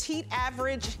 it's petite,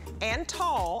 average, and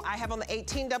tall. I have on the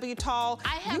 18W tall.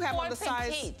 I have you have more on the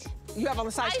petite. size. You have on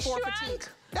the size 4 petite.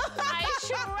 I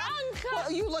shrunk.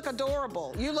 Well, you look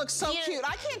adorable. You look so cute.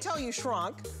 I can't tell you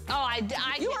shrunk. Oh, I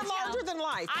You are larger than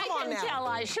life. Come on now. I can tell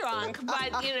I shrunk,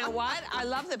 but you know what? I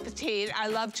love the petite. I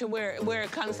love to wear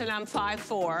it comes in. I'm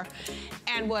 5'4",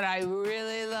 and what I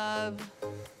really love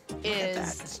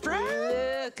is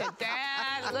look at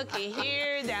that. Looky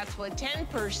here. That's what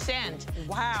 10%.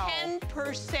 Wow.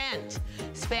 10%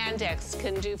 spandex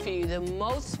can do for you. The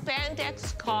most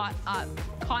spandex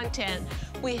content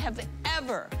we have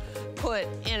ever put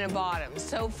in a bottom.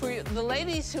 So for the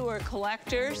ladies who are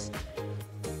collectors,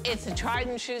 it's a tried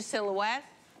and true silhouette.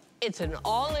 It's an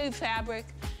all-new fabric.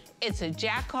 It's a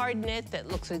jacquard knit that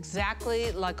looks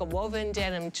exactly like a woven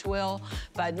denim twill,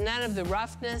 but none of the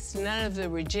roughness, none of the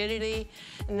rigidity,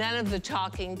 none of the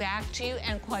talking back to you,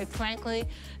 and quite frankly,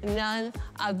 none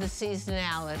of the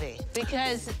seasonality.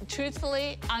 Because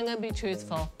truthfully, I'm gonna be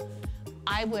truthful,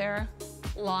 I wear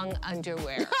long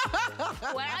underwear.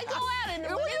 When I go out in the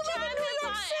wintertime,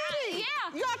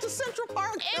 you got to Central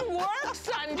Park. It works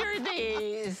under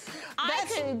these. I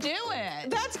can do it.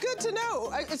 That's good to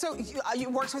know. So it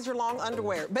works with your long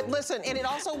underwear. But listen, and it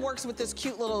also works with this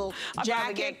cute little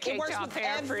jacket. It works with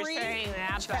every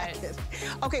jacket.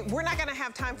 Okay, we're not gonna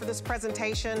have time for this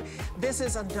presentation. This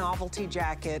is a novelty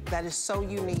jacket that is so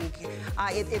unique.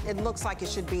 It looks like it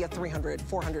should be a $300,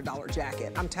 $400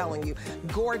 jacket. I'm telling you.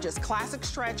 Gorgeous, classic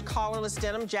stretch, collarless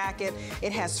denim jacket.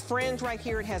 It has fringe right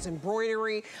here. It has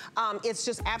embroidery. It's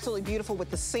just absolutely beautiful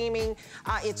with the seaming.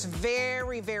 It's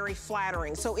very, very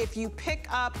flattering. So if you pick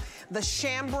up the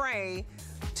chambray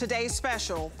today's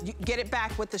special, you get it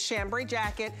back with the chambray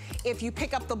jacket. If you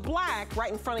pick up the black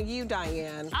right in front of you,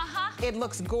 Diane, it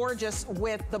looks gorgeous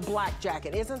with the black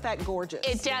jacket. Isn't that gorgeous?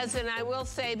 It does, and I will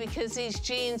say, because these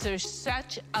jeans are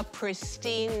such a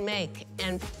pristine make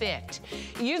and fit,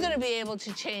 you're gonna be able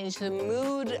to change the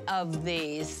mood of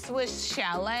these. Swiss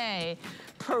chalet,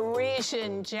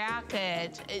 Parisian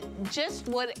jacket, just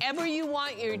whatever you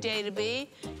want your day to be,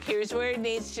 here's where it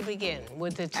needs to begin,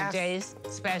 with the today's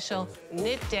special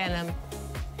knit denim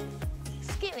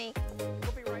skinny.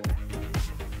 We'll be right back.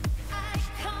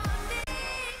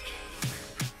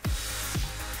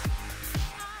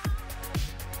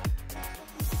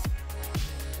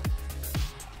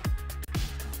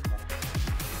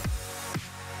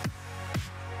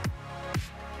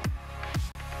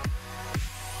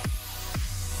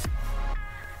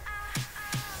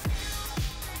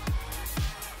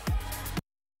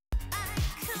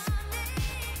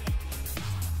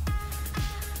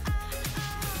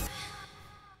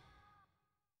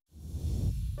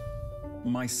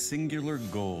 My singular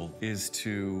goal is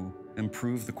to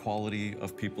improve the quality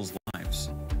of people's lives.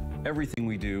 Everything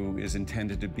we do is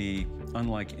intended to be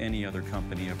unlike any other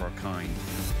company of our kind.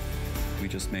 We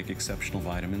just make exceptional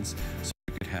vitamins so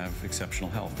you could have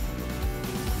exceptional health.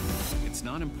 It's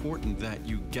not important that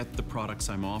you get the products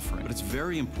I'm offering, but it's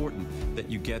very important that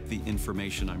you get the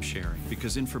information I'm sharing,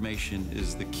 because information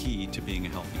is the key to being a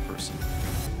healthy person.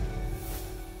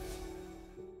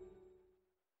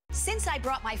 Since I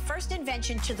brought my first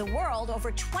invention to the world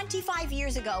over 25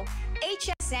 years ago,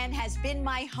 HSN has been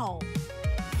my home.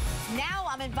 Now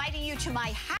I'm inviting you to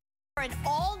my house for an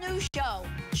all-new show,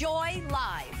 Joy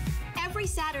Live. Every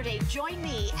Saturday, join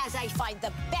me as I find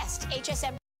the best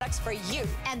HSN products for you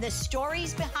and the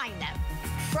stories behind them.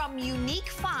 From unique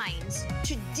finds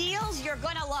to deals you're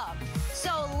gonna love.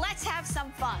 So let's have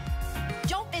some fun.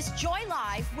 Don't miss Joy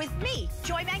Live with me,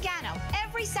 Joy Mangano,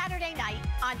 every Saturday night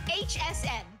on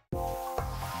HSN.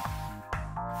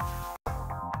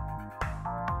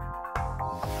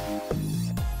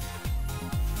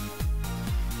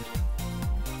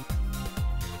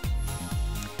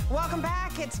 Welcome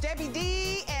back. It's Debbie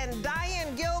D and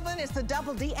Diane Gilman. It's the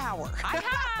Double D Hour. Hi.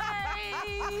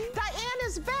 Diane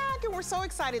is back, and we're so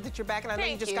excited that you're back. And I know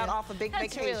you just got off a big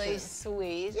vacation. That's really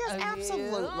sweet. Yes,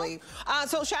 absolutely.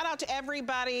 So shout out to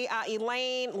everybody.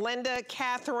 Elaine, Linda,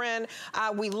 Catherine,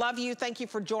 we love you. Thank you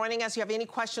for joining us. If you have any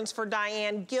questions for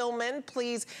Diane Gilman,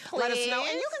 please let us know.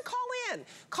 And you can call in.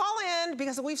 Call in,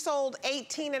 because we've sold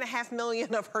 18.5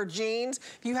 million of her jeans.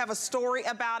 If you have a story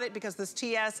about it, because this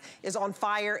TS is on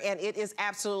fire, and it is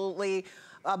absolutely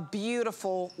a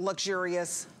beautiful,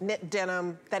 luxurious knit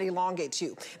denim that elongates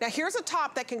you. Now here's a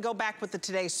top that can go back with the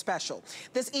today's special.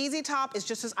 This easy top is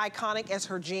just as iconic as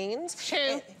her jeans.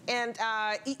 True. And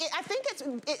I think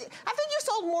you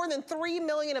sold more than 3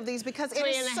 million of these, because it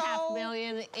is so 3.5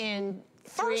 million in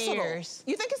 3 versatile. years.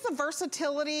 You think it's the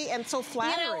versatility and so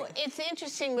flattering? You know, it's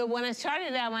interesting, but when I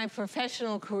started out my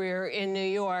professional career in New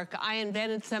York, I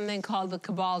invented something called the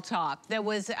Cabal top. That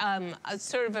was a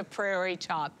sort of a prairie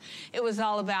top. It was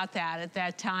all about that at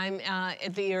that time,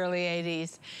 at the early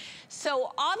 80s.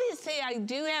 So obviously I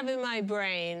do have in my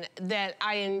brain that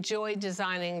I enjoy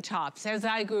designing tops. As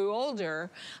I grew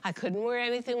older, I couldn't wear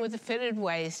anything with a fitted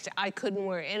waist. I couldn't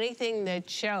wear anything that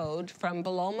showed from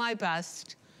below my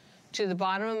bust to the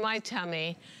bottom of my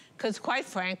tummy, because quite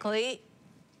frankly,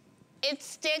 it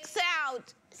sticks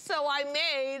out. So I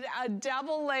made a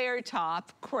double layer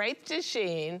top, crepe de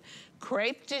chine,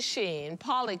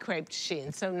 poly crepe de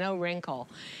chine, so no wrinkle.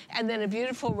 And then a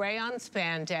beautiful rayon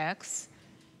spandex,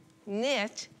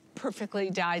 knit,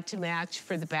 perfectly dyed to match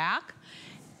for the back.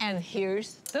 And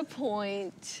here's the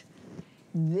point.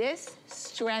 This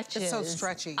stretches it's so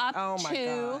stretchy. up oh my to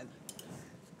God.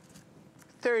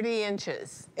 30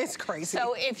 inches. It's crazy.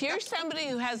 So if you're somebody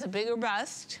who has a bigger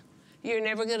bust, you're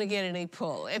never gonna get any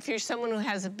pull. If you're someone who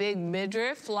has a big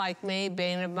midriff, like me,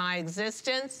 bane of my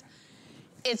existence,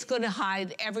 it's gonna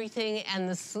hide everything. And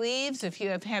the sleeves, if you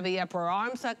have heavy upper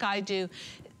arms like I do,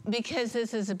 because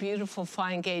this is a beautiful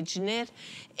fine gauge knit,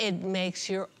 it makes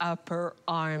your upper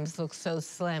arms look so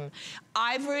slim.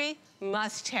 Ivory,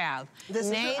 must have. This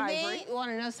Navy, is your ivory. you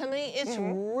wanna know something? It's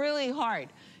really hard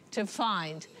to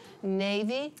find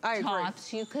navy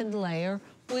tops you can layer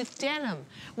with denim.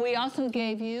 We also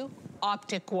gave you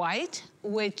optic white,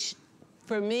 which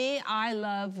for me, I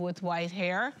love with white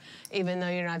hair, even though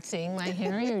you're not seeing my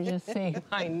hair, you're just seeing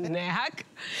my neck.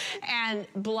 And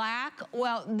black,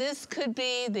 well, this could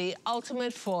be the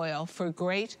ultimate foil for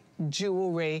great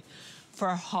jewelry for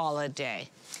holiday.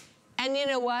 And you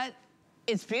know what?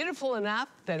 It's beautiful enough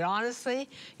that honestly,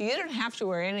 you don't have to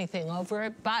wear anything over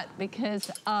it, but because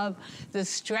of the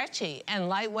stretchy and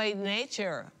lightweight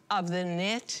nature of the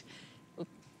knit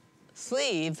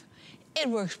sleeve, it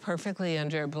works perfectly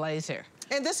under a blazer.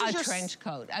 And this is a trench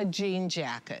coat, a jean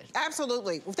jacket.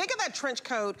 Absolutely. Think of that trench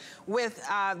coat with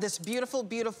this beautiful,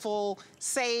 beautiful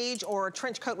sage, or a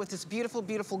trench coat with this beautiful,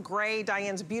 beautiful gray,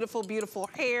 Diane's beautiful, beautiful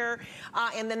hair,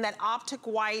 and then that optic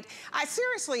white. I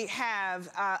seriously have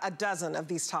a dozen of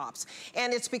these tops.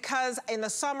 And it's because in the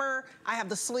summer, I have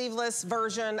the sleeveless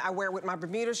version I wear with my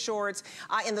Bermuda shorts.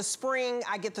 In the spring,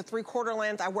 I get the 3/4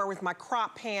 length I wear with my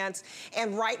crop pants.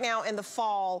 And right now in the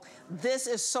fall, this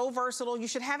is so versatile. You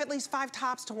should have at least 5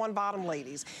 tops to 1 bottom,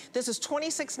 ladies. This is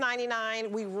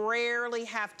 $26.99. We rarely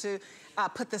have to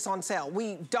put this on sale.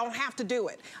 We don't have to do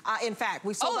it. In fact,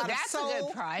 we sold out of so that's a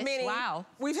good price. many. Wow.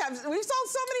 We've sold so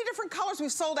many different colors.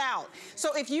 We've sold out.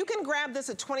 So if you can grab this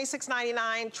at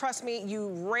 $26.99, trust me, you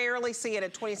rarely see it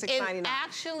at $26.99. It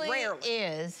actually rarely.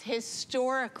 is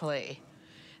historically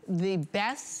the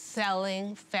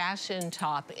best-selling fashion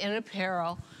top in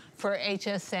apparel for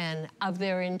HSN of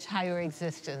their entire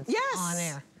existence on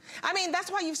air. I mean, that's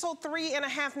why you've sold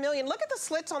 3.5 million. Look at the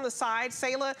slits on the side.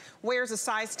 Sayla wears a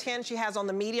size 10. She has on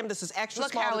the medium. This is extra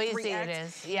small to 3X. Look how easy it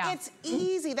is. Yeah. It's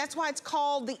easy. That's why it's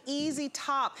called the easy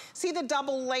top. See the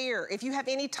double layer. If you have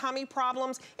any tummy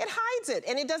problems, it hides it.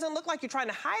 And it doesn't look like you're trying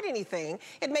to hide anything.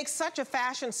 It makes such a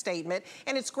fashion statement.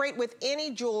 And it's great with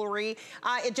any jewelry.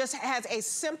 It just has a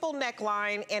simple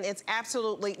neckline, and it's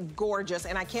absolutely gorgeous.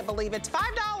 And I can't believe it's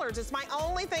 $5. It's my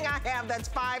only thing I have that's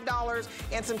 $5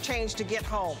 and some change to get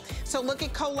home. So look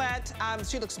at Colette.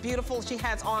 She looks beautiful. She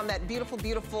has on that beautiful,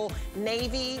 beautiful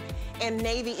navy, and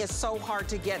navy is so hard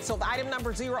to get. So the item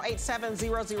number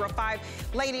 087005.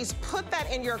 Ladies, put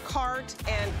that in your cart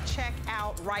and check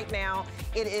out right now.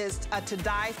 It is a to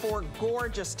die for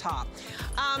gorgeous top.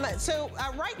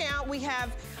 Right now we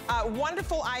have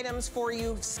wonderful items for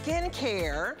you.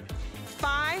 Skincare,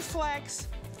 5 flex,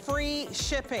 free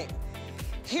shipping.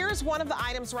 Here's one of the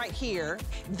items right here.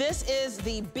 This is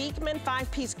the Beekman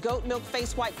 5-piece goat milk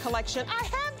face wipe collection. I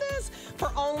have this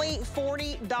for only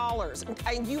 $40.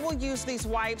 And you will use these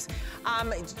wipes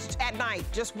at night.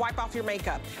 Just wipe off your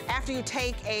makeup. After you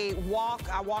take a walk,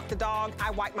 I walk the dog,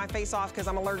 I wipe my face off because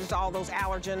I'm allergic to all those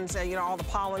allergens, you know, all the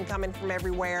pollen coming from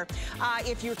everywhere.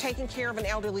 If you're taking care of an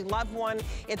elderly loved one,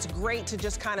 it's great to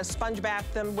just kind of sponge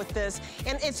bath them with this.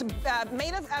 And it's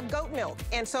made of goat milk.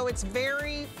 And so it's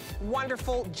very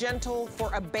wonderful, gentle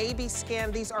for a baby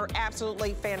skin. These are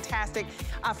absolutely fantastic.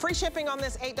 Free shipping on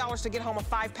this, $8 to get home a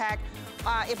 5-pack.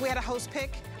 If we had a host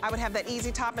pick, I would have that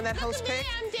easy top and that host pick.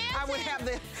 I would have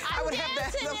the I'm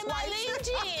dancing in my lean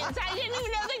jeans. I didn't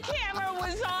even know the camera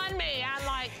was on me. I'm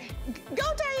like, go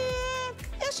Diane,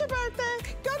 it's your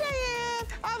birthday. Go Diane,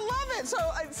 I love it. So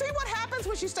see what happens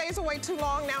when she stays away too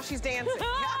long. Now she's dancing.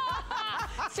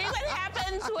 See what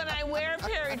happens when I wear a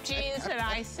pair of jeans that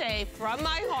I say from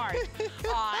my heart,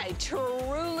 I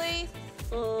truly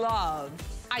love.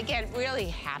 I get really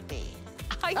happy.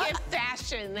 I get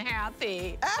fashion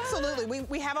happy. Absolutely.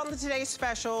 We have on the Today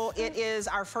Special. It is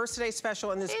our first Today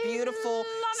Special in this beautiful,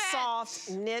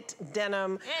 soft knit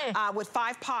denim with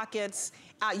 5 pockets.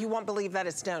 you won't believe that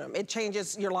it's denim. It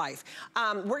changes your life.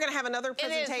 We're gonna have another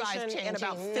presentation in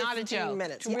about 15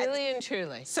 minutes. Really and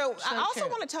truly. So I also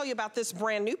want to tell you about this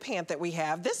brand new pant that we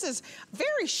have. This is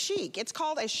very chic. It's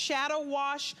called a shadow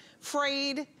wash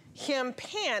frayed hem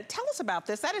pant. Tell us about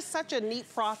this. That is such a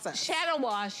neat process. Shadow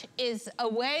wash is a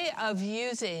way of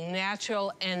using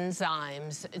natural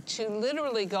enzymes to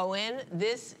literally go in.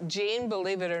 This jean,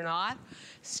 believe it or not,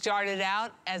 started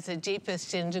out as a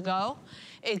deepest indigo.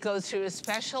 It goes through a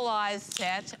specialized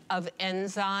set of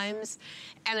enzymes,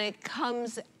 and it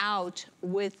comes out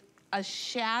with a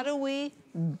shadowy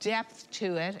depth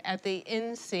to it at the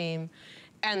inseam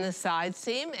and the side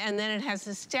seam, and then it has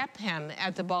a step hem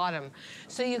at the bottom.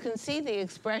 So you can see the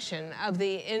expression of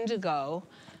the indigo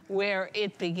where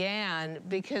it began,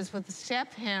 because with the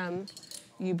step hem,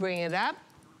 you bring it up,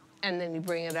 and then you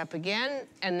bring it up again,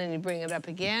 and then you bring it up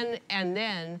again, and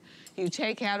then you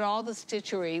take out all the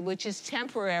stitchery, which is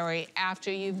temporary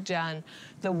after you've done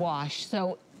the wash.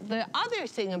 So the other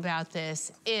thing about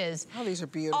this is, oh, these are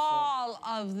beautiful. All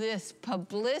of this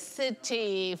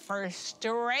publicity for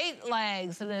straight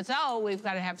legs, and it's, oh, we've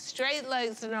got to have straight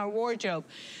legs in our wardrobe.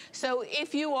 So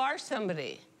if you are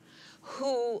somebody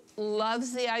who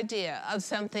loves the idea of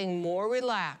something more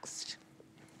relaxed,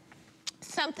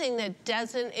 something that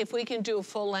doesn't, if we can do a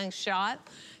full-length shot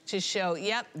to show,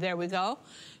 yep, there we go,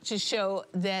 to show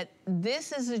that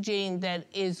this is a jean that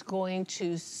is going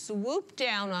to swoop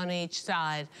down on each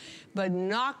side, but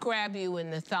not grab you in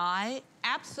the thigh,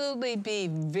 absolutely be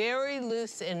very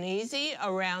loose and easy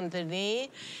around the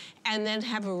knee, and then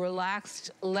have a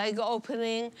relaxed leg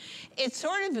opening. It's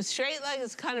sort of a straight leg,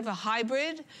 it's kind of a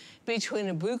hybrid between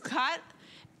a boot cut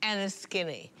and a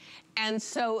skinny. And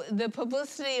so the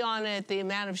publicity on it, the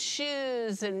amount of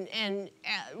shoes and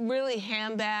really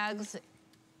handbags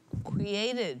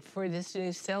created for this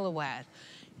new silhouette,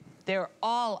 they're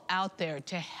all out there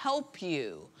to help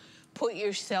you put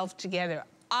yourself together.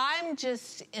 I'm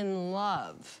just in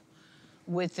love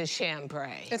with the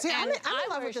chambray. And see, I'm in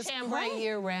love with this chambray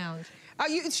year round.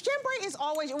 Chambray is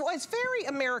always, well, it's very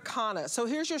Americana. So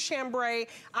here's your chambray.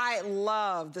 I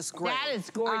love this gray. That is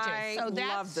gorgeous. I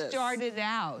love this. Started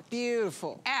out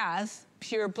beautiful as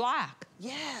pure black.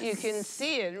 Yes. You can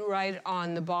see it right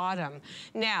on the bottom.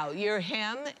 Now, your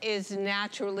hem is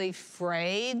naturally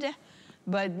frayed,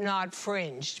 but not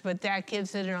fringed, but that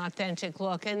gives it an authentic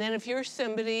look. And then if you're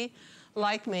somebody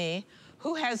like me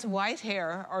who has white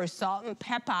hair or salt and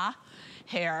pepper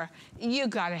hair, you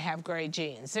gotta have gray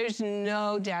jeans. There's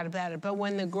no doubt about it. But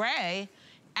when the gray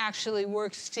actually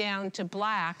works down to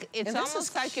black, it's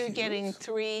almost like you're getting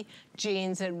 3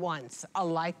 jeans at once. A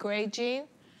light gray jean,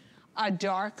 a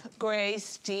dark gray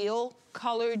steel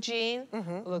colored jean,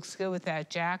 looks good with that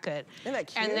jacket. Isn't that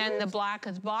cute? And then the black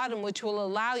at the bottom, which will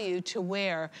allow you to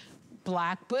wear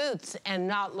black boots and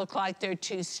not look like they're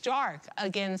too stark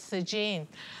against the jean.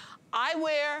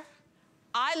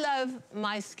 I love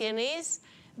my skinnies,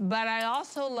 but I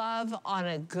also love, on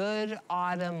a good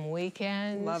autumn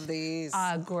weekend, love these,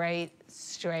 a great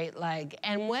straight leg.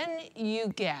 And when you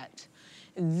get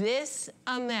this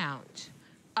amount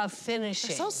of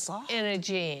finishing so soft in a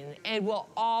jean, it will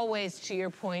always, to your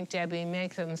point, Debbie,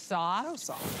 make them soft.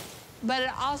 So soft.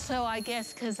 But also, I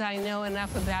guess, because I know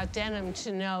enough about denim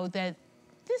to know that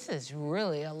this is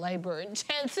really a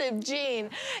labor-intensive jean.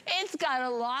 It's got a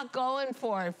lot going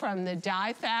for it, from the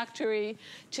dye factory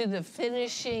to the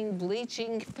finishing,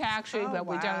 bleaching factory, but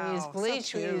we don't use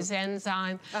bleach, we use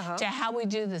enzyme, to how we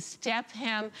do the step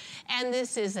hem. And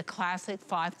this is a classic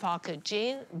 5-pocket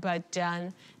jean, but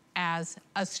done as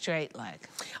a straight leg.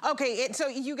 Okay, so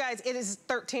you guys, it is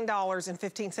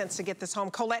 $13.15 to get this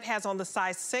home. Colette has on the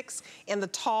size 6 in the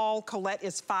tall. Colette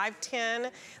is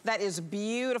 5'10". That is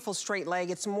beautiful straight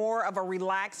leg. It's more of a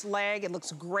relaxed leg. It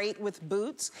looks great with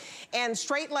boots. And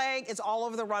straight leg is all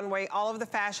over the runway, all over the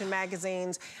fashion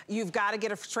magazines. You've got to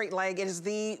get a straight leg. It is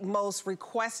the most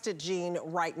requested jean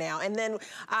right now. And then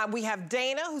we have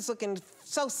Dana, who's looking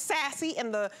so sassy in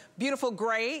the beautiful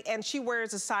gray, and she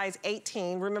wears a size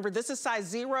 18. Remember, this is size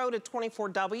 0 to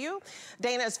 24W.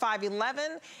 Dana is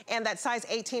 5'11", and that size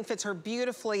 18 fits her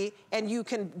beautifully, and you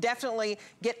can definitely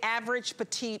get average,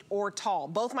 petite, or tall.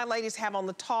 Both my ladies have on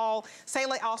the tall.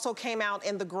 Sayla also came out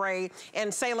in the gray,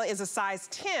 and Sayla is a size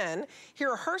 10. Here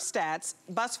are her stats: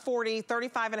 bust 40,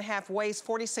 35.5 waist,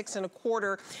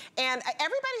 46.25, and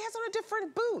everybody has on a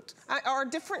different boot, or a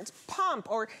different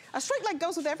pump, or a straight leg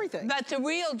goes with everything. But the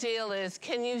real deal is,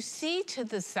 can you see to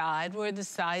the side where the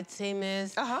side seam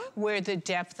is, where the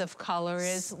depth of color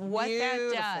is? What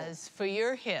that does for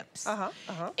your hips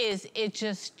is it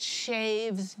just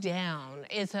shaves down.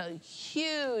 It's a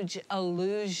huge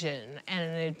illusion and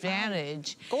an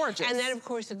advantage. Gorgeous. And then, of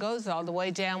course, it goes all the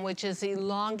way down, which is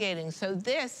elongating. So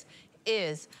this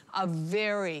is a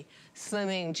very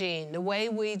slimming jean. The way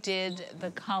we did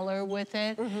the color with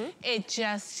it, it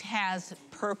just has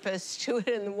purpose to it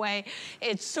in the way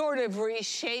it sort of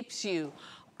reshapes you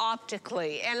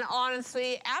optically. And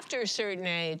honestly, after a certain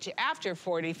age, after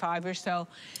 45 or so,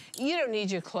 you don't need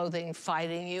your clothing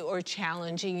fighting you or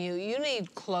challenging you. You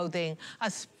need clothing,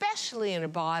 especially in a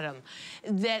bottom,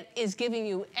 that is giving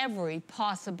you every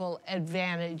possible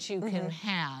advantage you can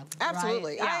have.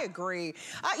 Absolutely, right? I agree.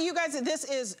 You guys, this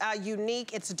is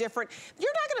unique, it's different.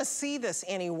 You're not gonna see this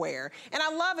anywhere. And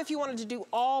I love if you wanted to do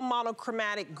all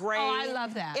monochromatic gray. Oh, I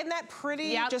love that. Isn't that pretty?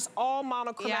 Yep. Just all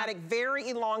monochromatic, very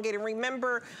elongated.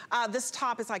 Remember, this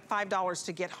top is like $5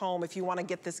 to get home if you wanna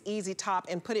get this easy top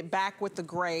and put it back with the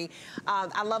gray.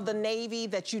 I love the navy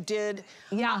that you did.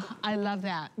 Yeah, I love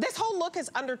that. This whole look is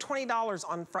under $20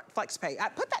 on FlexPay.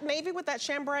 Put that navy with that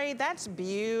chambray, that's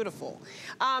beautiful.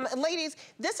 Ladies,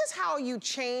 this is how you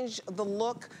change the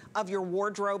look of your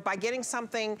wardrobe, by getting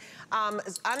something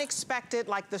unexpected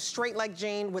like the straight leg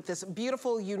jean with this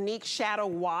beautiful, unique shadow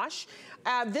wash.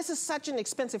 This is such an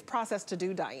expensive process to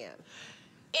do, Diane.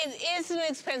 It is an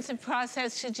expensive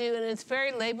process to do, and it's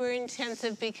very labor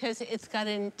intensive because it's got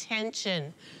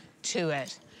intention to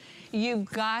it. You've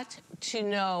got to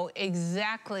know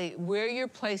exactly where you're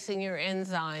placing your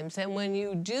enzymes, and when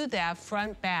you do that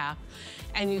front, back,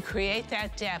 and you create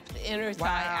that depth, inner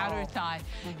thigh, outer thigh,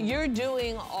 you're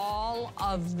doing all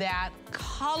of that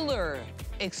color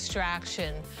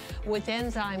extraction with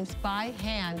enzymes by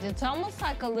hand. It's almost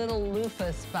like a little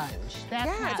loofah sponge.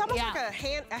 That's it's almost like a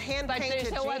hand painted But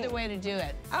there's no jean. other way to do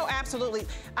it. Oh, absolutely.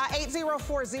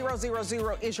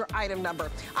 804000 is your item number.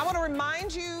 I want to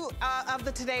remind you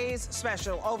of today's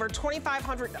special. Over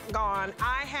 2,500 gone.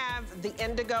 I have the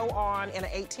indigo on in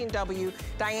an 18W.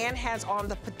 Diane has on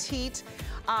the petite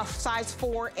size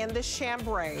 4 in the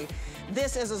chambray.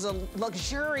 This is a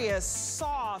luxurious,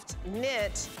 soft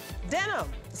knit denim.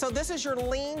 So this is your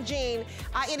lean jean.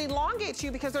 It elongates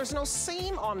you because there's no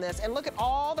seam on this. And look at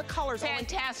all the colors.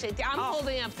 Fantastic. I'm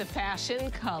holding up the fashion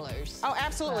colors. Oh,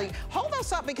 absolutely. Right. Hold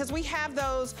those up because we have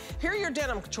those. Here are your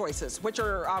denim choices, which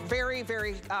are very,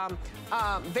 very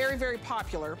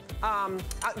popular.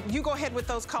 You go ahead with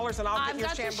those colors and I'll get your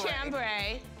chambray. I've got the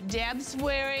chambray. Deb's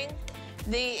wearing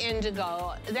the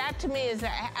indigo. That to me is an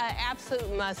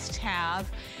absolute must-have.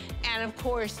 And of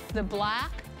course, the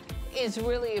black is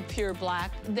really a pure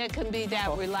black that can be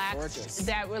that relaxed,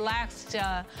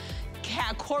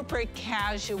 corporate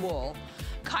casual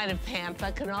kind of pant,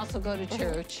 but can also go to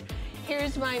church.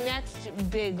 Here's my next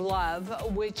big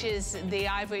love, which is the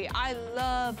ivory. I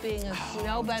love being a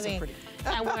snow bunny. So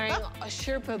and wearing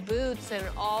Sherpa boots in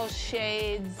all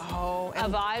shades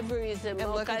of ivories and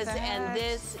mochas, and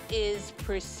this is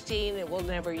pristine. It will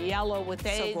never yellow with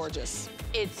age. So gorgeous.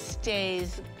 It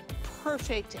stays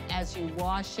perfect as you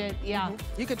wash it. Yeah.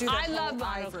 You could do that. I love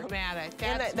monochromatic.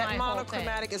 That's that my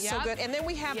monochromatic whole thing. is so good. And then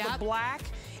we have the black.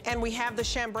 And we have the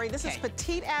chambray. This is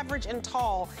petite, average, and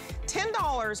tall.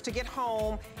 $10 to get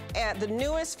home at the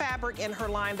newest fabric in her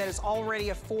line that is already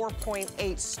a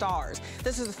 4.8 stars.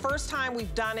 This is the first time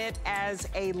we've done it as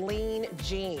a lean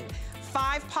jean.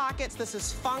 5 pockets. This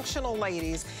is functional,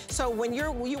 ladies. So when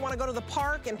you want to go to the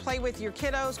park and play with your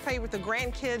kiddos, play with the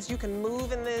grandkids, you can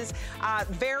move in this.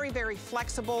 Very, very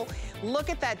flexible. Look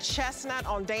at that chestnut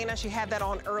on Dana. She had that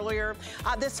on earlier.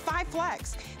 This 5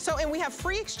 flex. So, and we have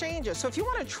free exchanges. So if you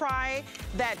want to try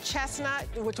that chestnut,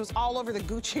 which was all over the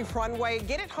Gucci runway,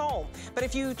 get it home. But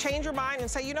if you change your mind and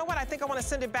say, you know what, I think I want to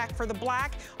send it back for the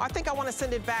black, or I think I want to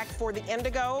send it back for the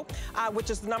indigo, which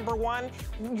is number 1,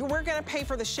 we're going to pay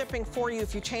for the shipping for you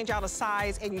if you change out a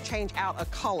size and you change out a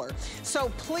color.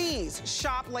 So please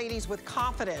shop, ladies, with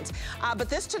confidence. But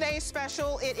this today's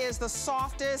special, it is the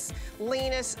softest,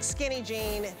 leanest skinny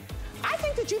jean I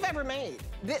think that you've ever made.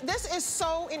 This is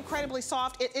so incredibly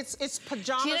soft. It's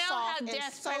pajama soft. Do you know how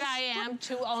desperate I am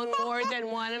to own more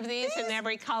than one of these in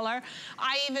every color?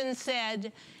 I even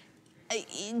said,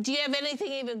 do you have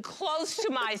anything even close to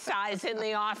my size in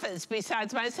the office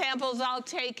besides my samples? I'll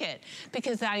take it.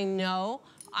 Because I know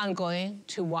I'm going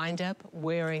to wind up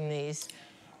wearing these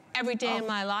every day in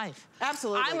my life.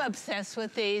 Absolutely. I'm obsessed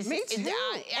with these. Me too.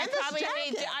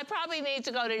 I probably need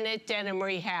to go to knit denim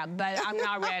rehab, but I'm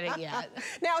not ready yet.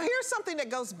 Now, here's something that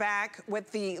goes back with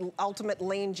the ultimate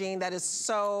lean jean that is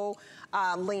so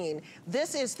lean.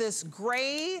 This is this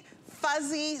gray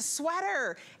fuzzy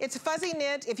sweater. It's fuzzy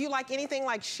knit. If you like anything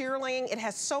like shearling, it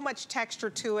has so much texture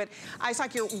to it. It's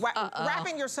like you're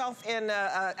wrapping yourself in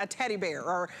a teddy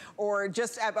bear or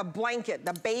just a blanket.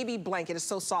 The baby blanket is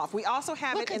so soft. We also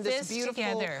have it in this beautiful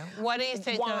together. What do you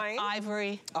think wine. of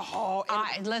ivory? Oh,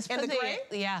 let's put the gray?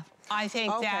 Yeah. I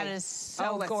think that is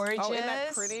so gorgeous. Oh, isn't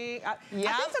that pretty?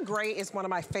 Yeah. I think the gray is one of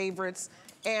my favorites.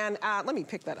 And let me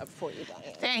pick that up for you,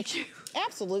 Diane. Thank you.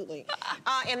 Absolutely.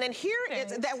 And then here,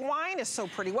 that wine is so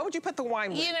pretty. What would you put the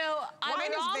wine with? You know,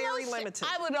 wine is very limited.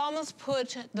 I would almost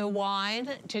put the wine,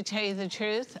 to tell you the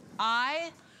truth.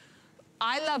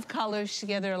 I love colors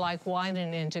together like wine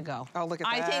and indigo. Oh, look at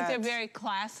that. I think they're very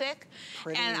classic.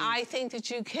 Pretty. And I think that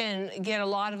you can get a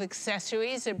lot of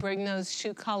accessories that bring those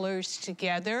two colors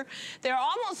together. They're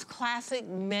almost classic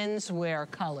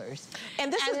menswear colors.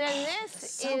 And this is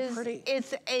so pretty.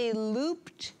 It's a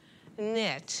looped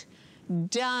knit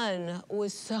done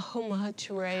with so much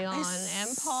rayon and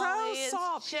poly. So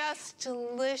soft. It's just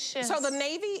delicious. So the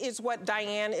navy is what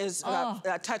Diane is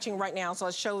touching right now. So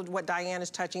I showed what Diane is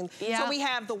touching. Yeah. So we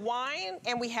have the wine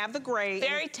and we have the gray.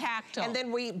 Very tactile. And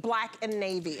then we black and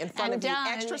navy in front of you.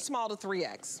 Extra small to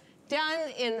 3X.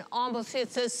 Done in almost,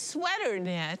 it's a sweater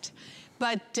knit,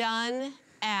 but done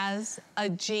as a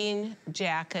jean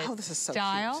jacket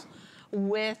style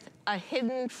with a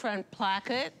hidden front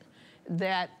placket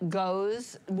that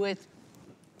goes with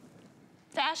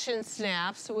fashion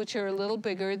snaps, which are a little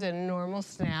bigger than normal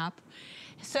snap.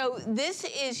 So this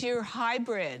is your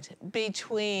hybrid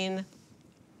between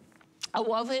a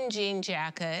woven jean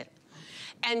jacket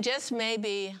and just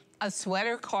maybe a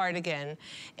sweater cardigan.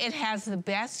 It has the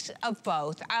best of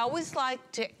both. I always like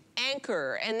to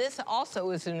anchor, and this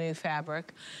also is a new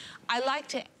fabric, I like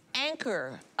to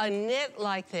anchor a knit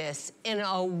like this in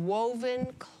a woven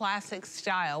classic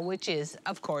style, which is,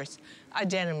 of course, a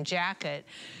denim jacket.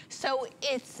 So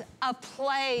it's a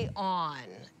play on,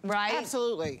 right?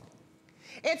 Absolutely.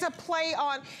 It's a play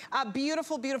on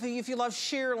beautiful, beautiful, if you love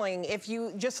shearling, if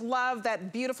you just love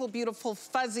that beautiful, beautiful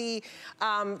fuzzy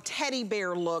teddy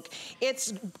bear look.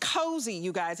 It's cozy,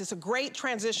 you guys. It's a great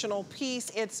transitional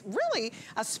piece. It's really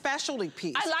a specialty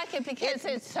piece. I like it because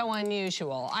it's so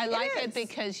unusual. I like it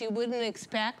because you wouldn't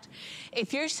expect,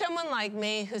 if you're someone like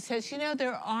me who says, you know,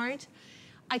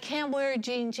 I can't wear a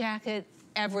jean jacket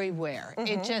everywhere.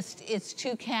 It's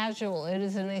too casual. It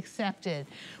isn't accepted.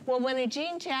 Well, when a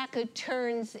jean jacket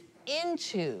turns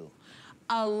into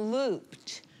a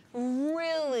looped,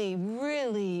 really,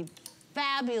 really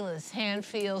fabulous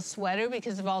hand-feel sweater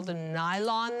because of all the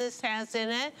nylon this has in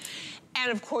it, and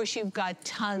of course you've got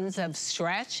tons of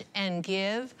stretch and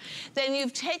give, then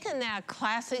you've taken that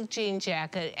classic jean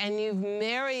jacket and you've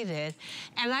married it,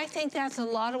 and I think that's a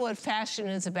lot of what fashion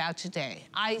is about today.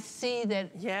 I see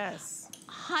that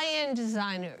high-end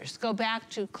designers go back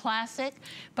to classic,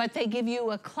 but they give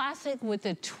you a classic with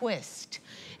a twist,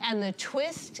 and the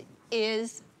twist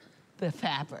is the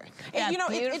fabric. That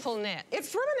beautiful knit.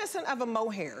 It's reminiscent of a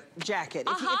mohair jacket.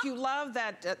 If you love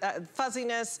that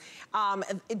fuzziness,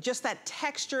 just that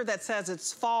texture that says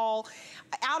it's fall.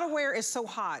 Outerwear is so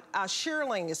hot.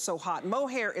 Shearling is so hot.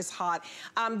 Mohair is hot.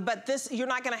 But this, you're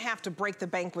not going to have to break the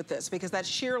bank with this because that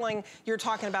shearling, you're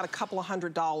talking about a couple of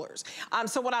 $100s.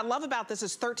 So what I love about this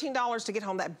is $13 to get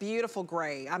home that beautiful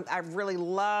gray. I really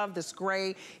love this gray.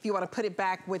 If you want to put it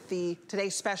back with the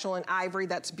today's special in ivory,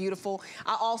 that's beautiful.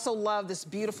 I also love this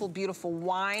beautiful, beautiful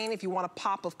wine. If you want a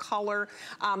pop of color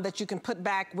that you can put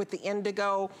back with the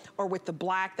indigo or with the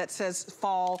black that says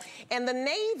fall. And the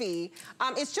navy,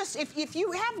 it's just, if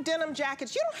you have denim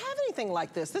jackets, you don't have anything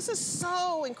like this. This is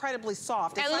so incredibly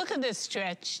soft. And look at the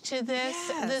stretch to this,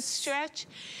 the stretch.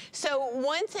 So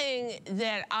one thing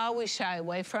that I always shy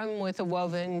away from with a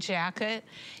woven jacket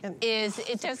is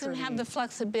it doesn't have the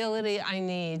flexibility I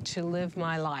need to live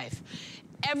my life.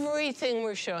 Everything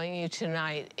we're showing you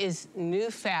tonight is new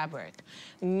fabric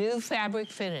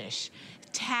finish,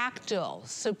 tactile,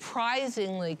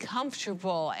 surprisingly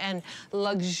comfortable and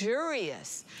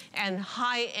luxurious and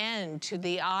high-end to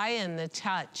the eye and the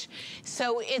touch.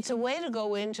 So it's a way to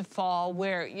go into fall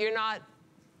where you're not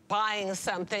buying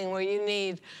something where you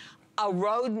need a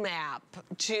roadmap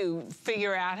to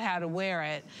figure out how to wear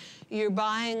it. You're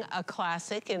buying a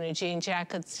classic in a jean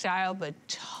jacket style, but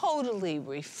totally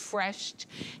refreshed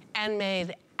and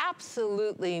made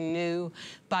absolutely new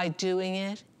by doing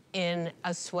it in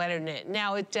a sweater knit.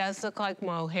 Now, it does look like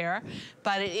mohair,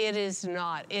 but it is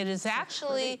not. It is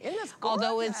actually,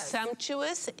 although it's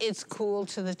sumptuous, it's cool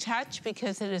to the touch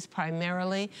because it is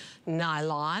primarily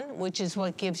nylon, which is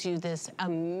what gives you this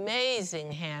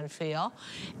amazing hand feel,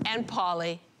 and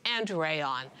poly and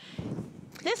rayon.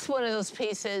 This is one of those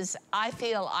pieces I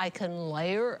feel I can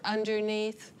layer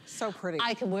underneath. So pretty.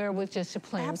 I can wear with just a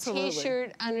plain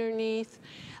t-shirt underneath.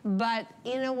 But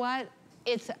you know what?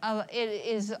 It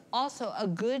is also a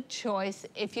good choice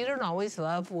if you don't always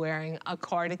love wearing a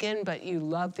cardigan, but you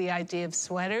love the idea of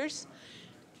sweaters.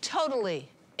 Totally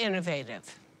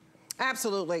innovative.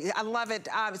 Absolutely, I love it.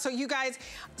 So you guys,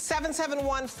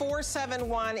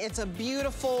 771-471, it's a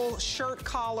beautiful shirt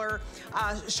collar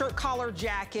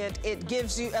jacket. It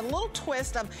gives you a little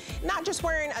twist of not just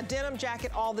wearing a denim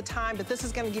jacket all the time, but this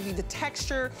is gonna give you the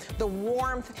texture, the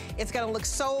warmth. It's gonna look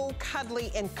so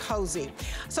cuddly and cozy.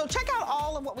 So check out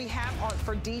all of what we have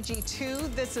for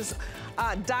DG2. This is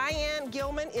Diane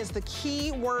Gilman is the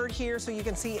key word here, so you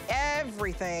can see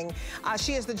everything.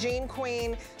 She is the jean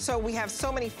queen, so we have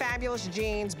so many fabulous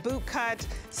jeans, boot cut,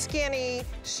 skinny,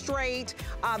 straight,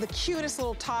 the cutest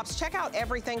little tops. Check out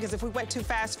everything, because if we went too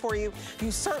fast for you, you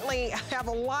certainly have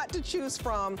a lot to choose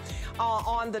from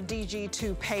on the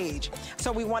DG2 page.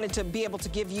 So we wanted to be able to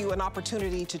give you an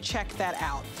opportunity to check that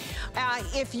out.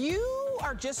 If you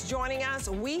are just joining us,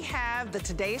 we have the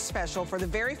Today Special for the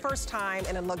very first time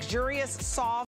in a luxurious, soft,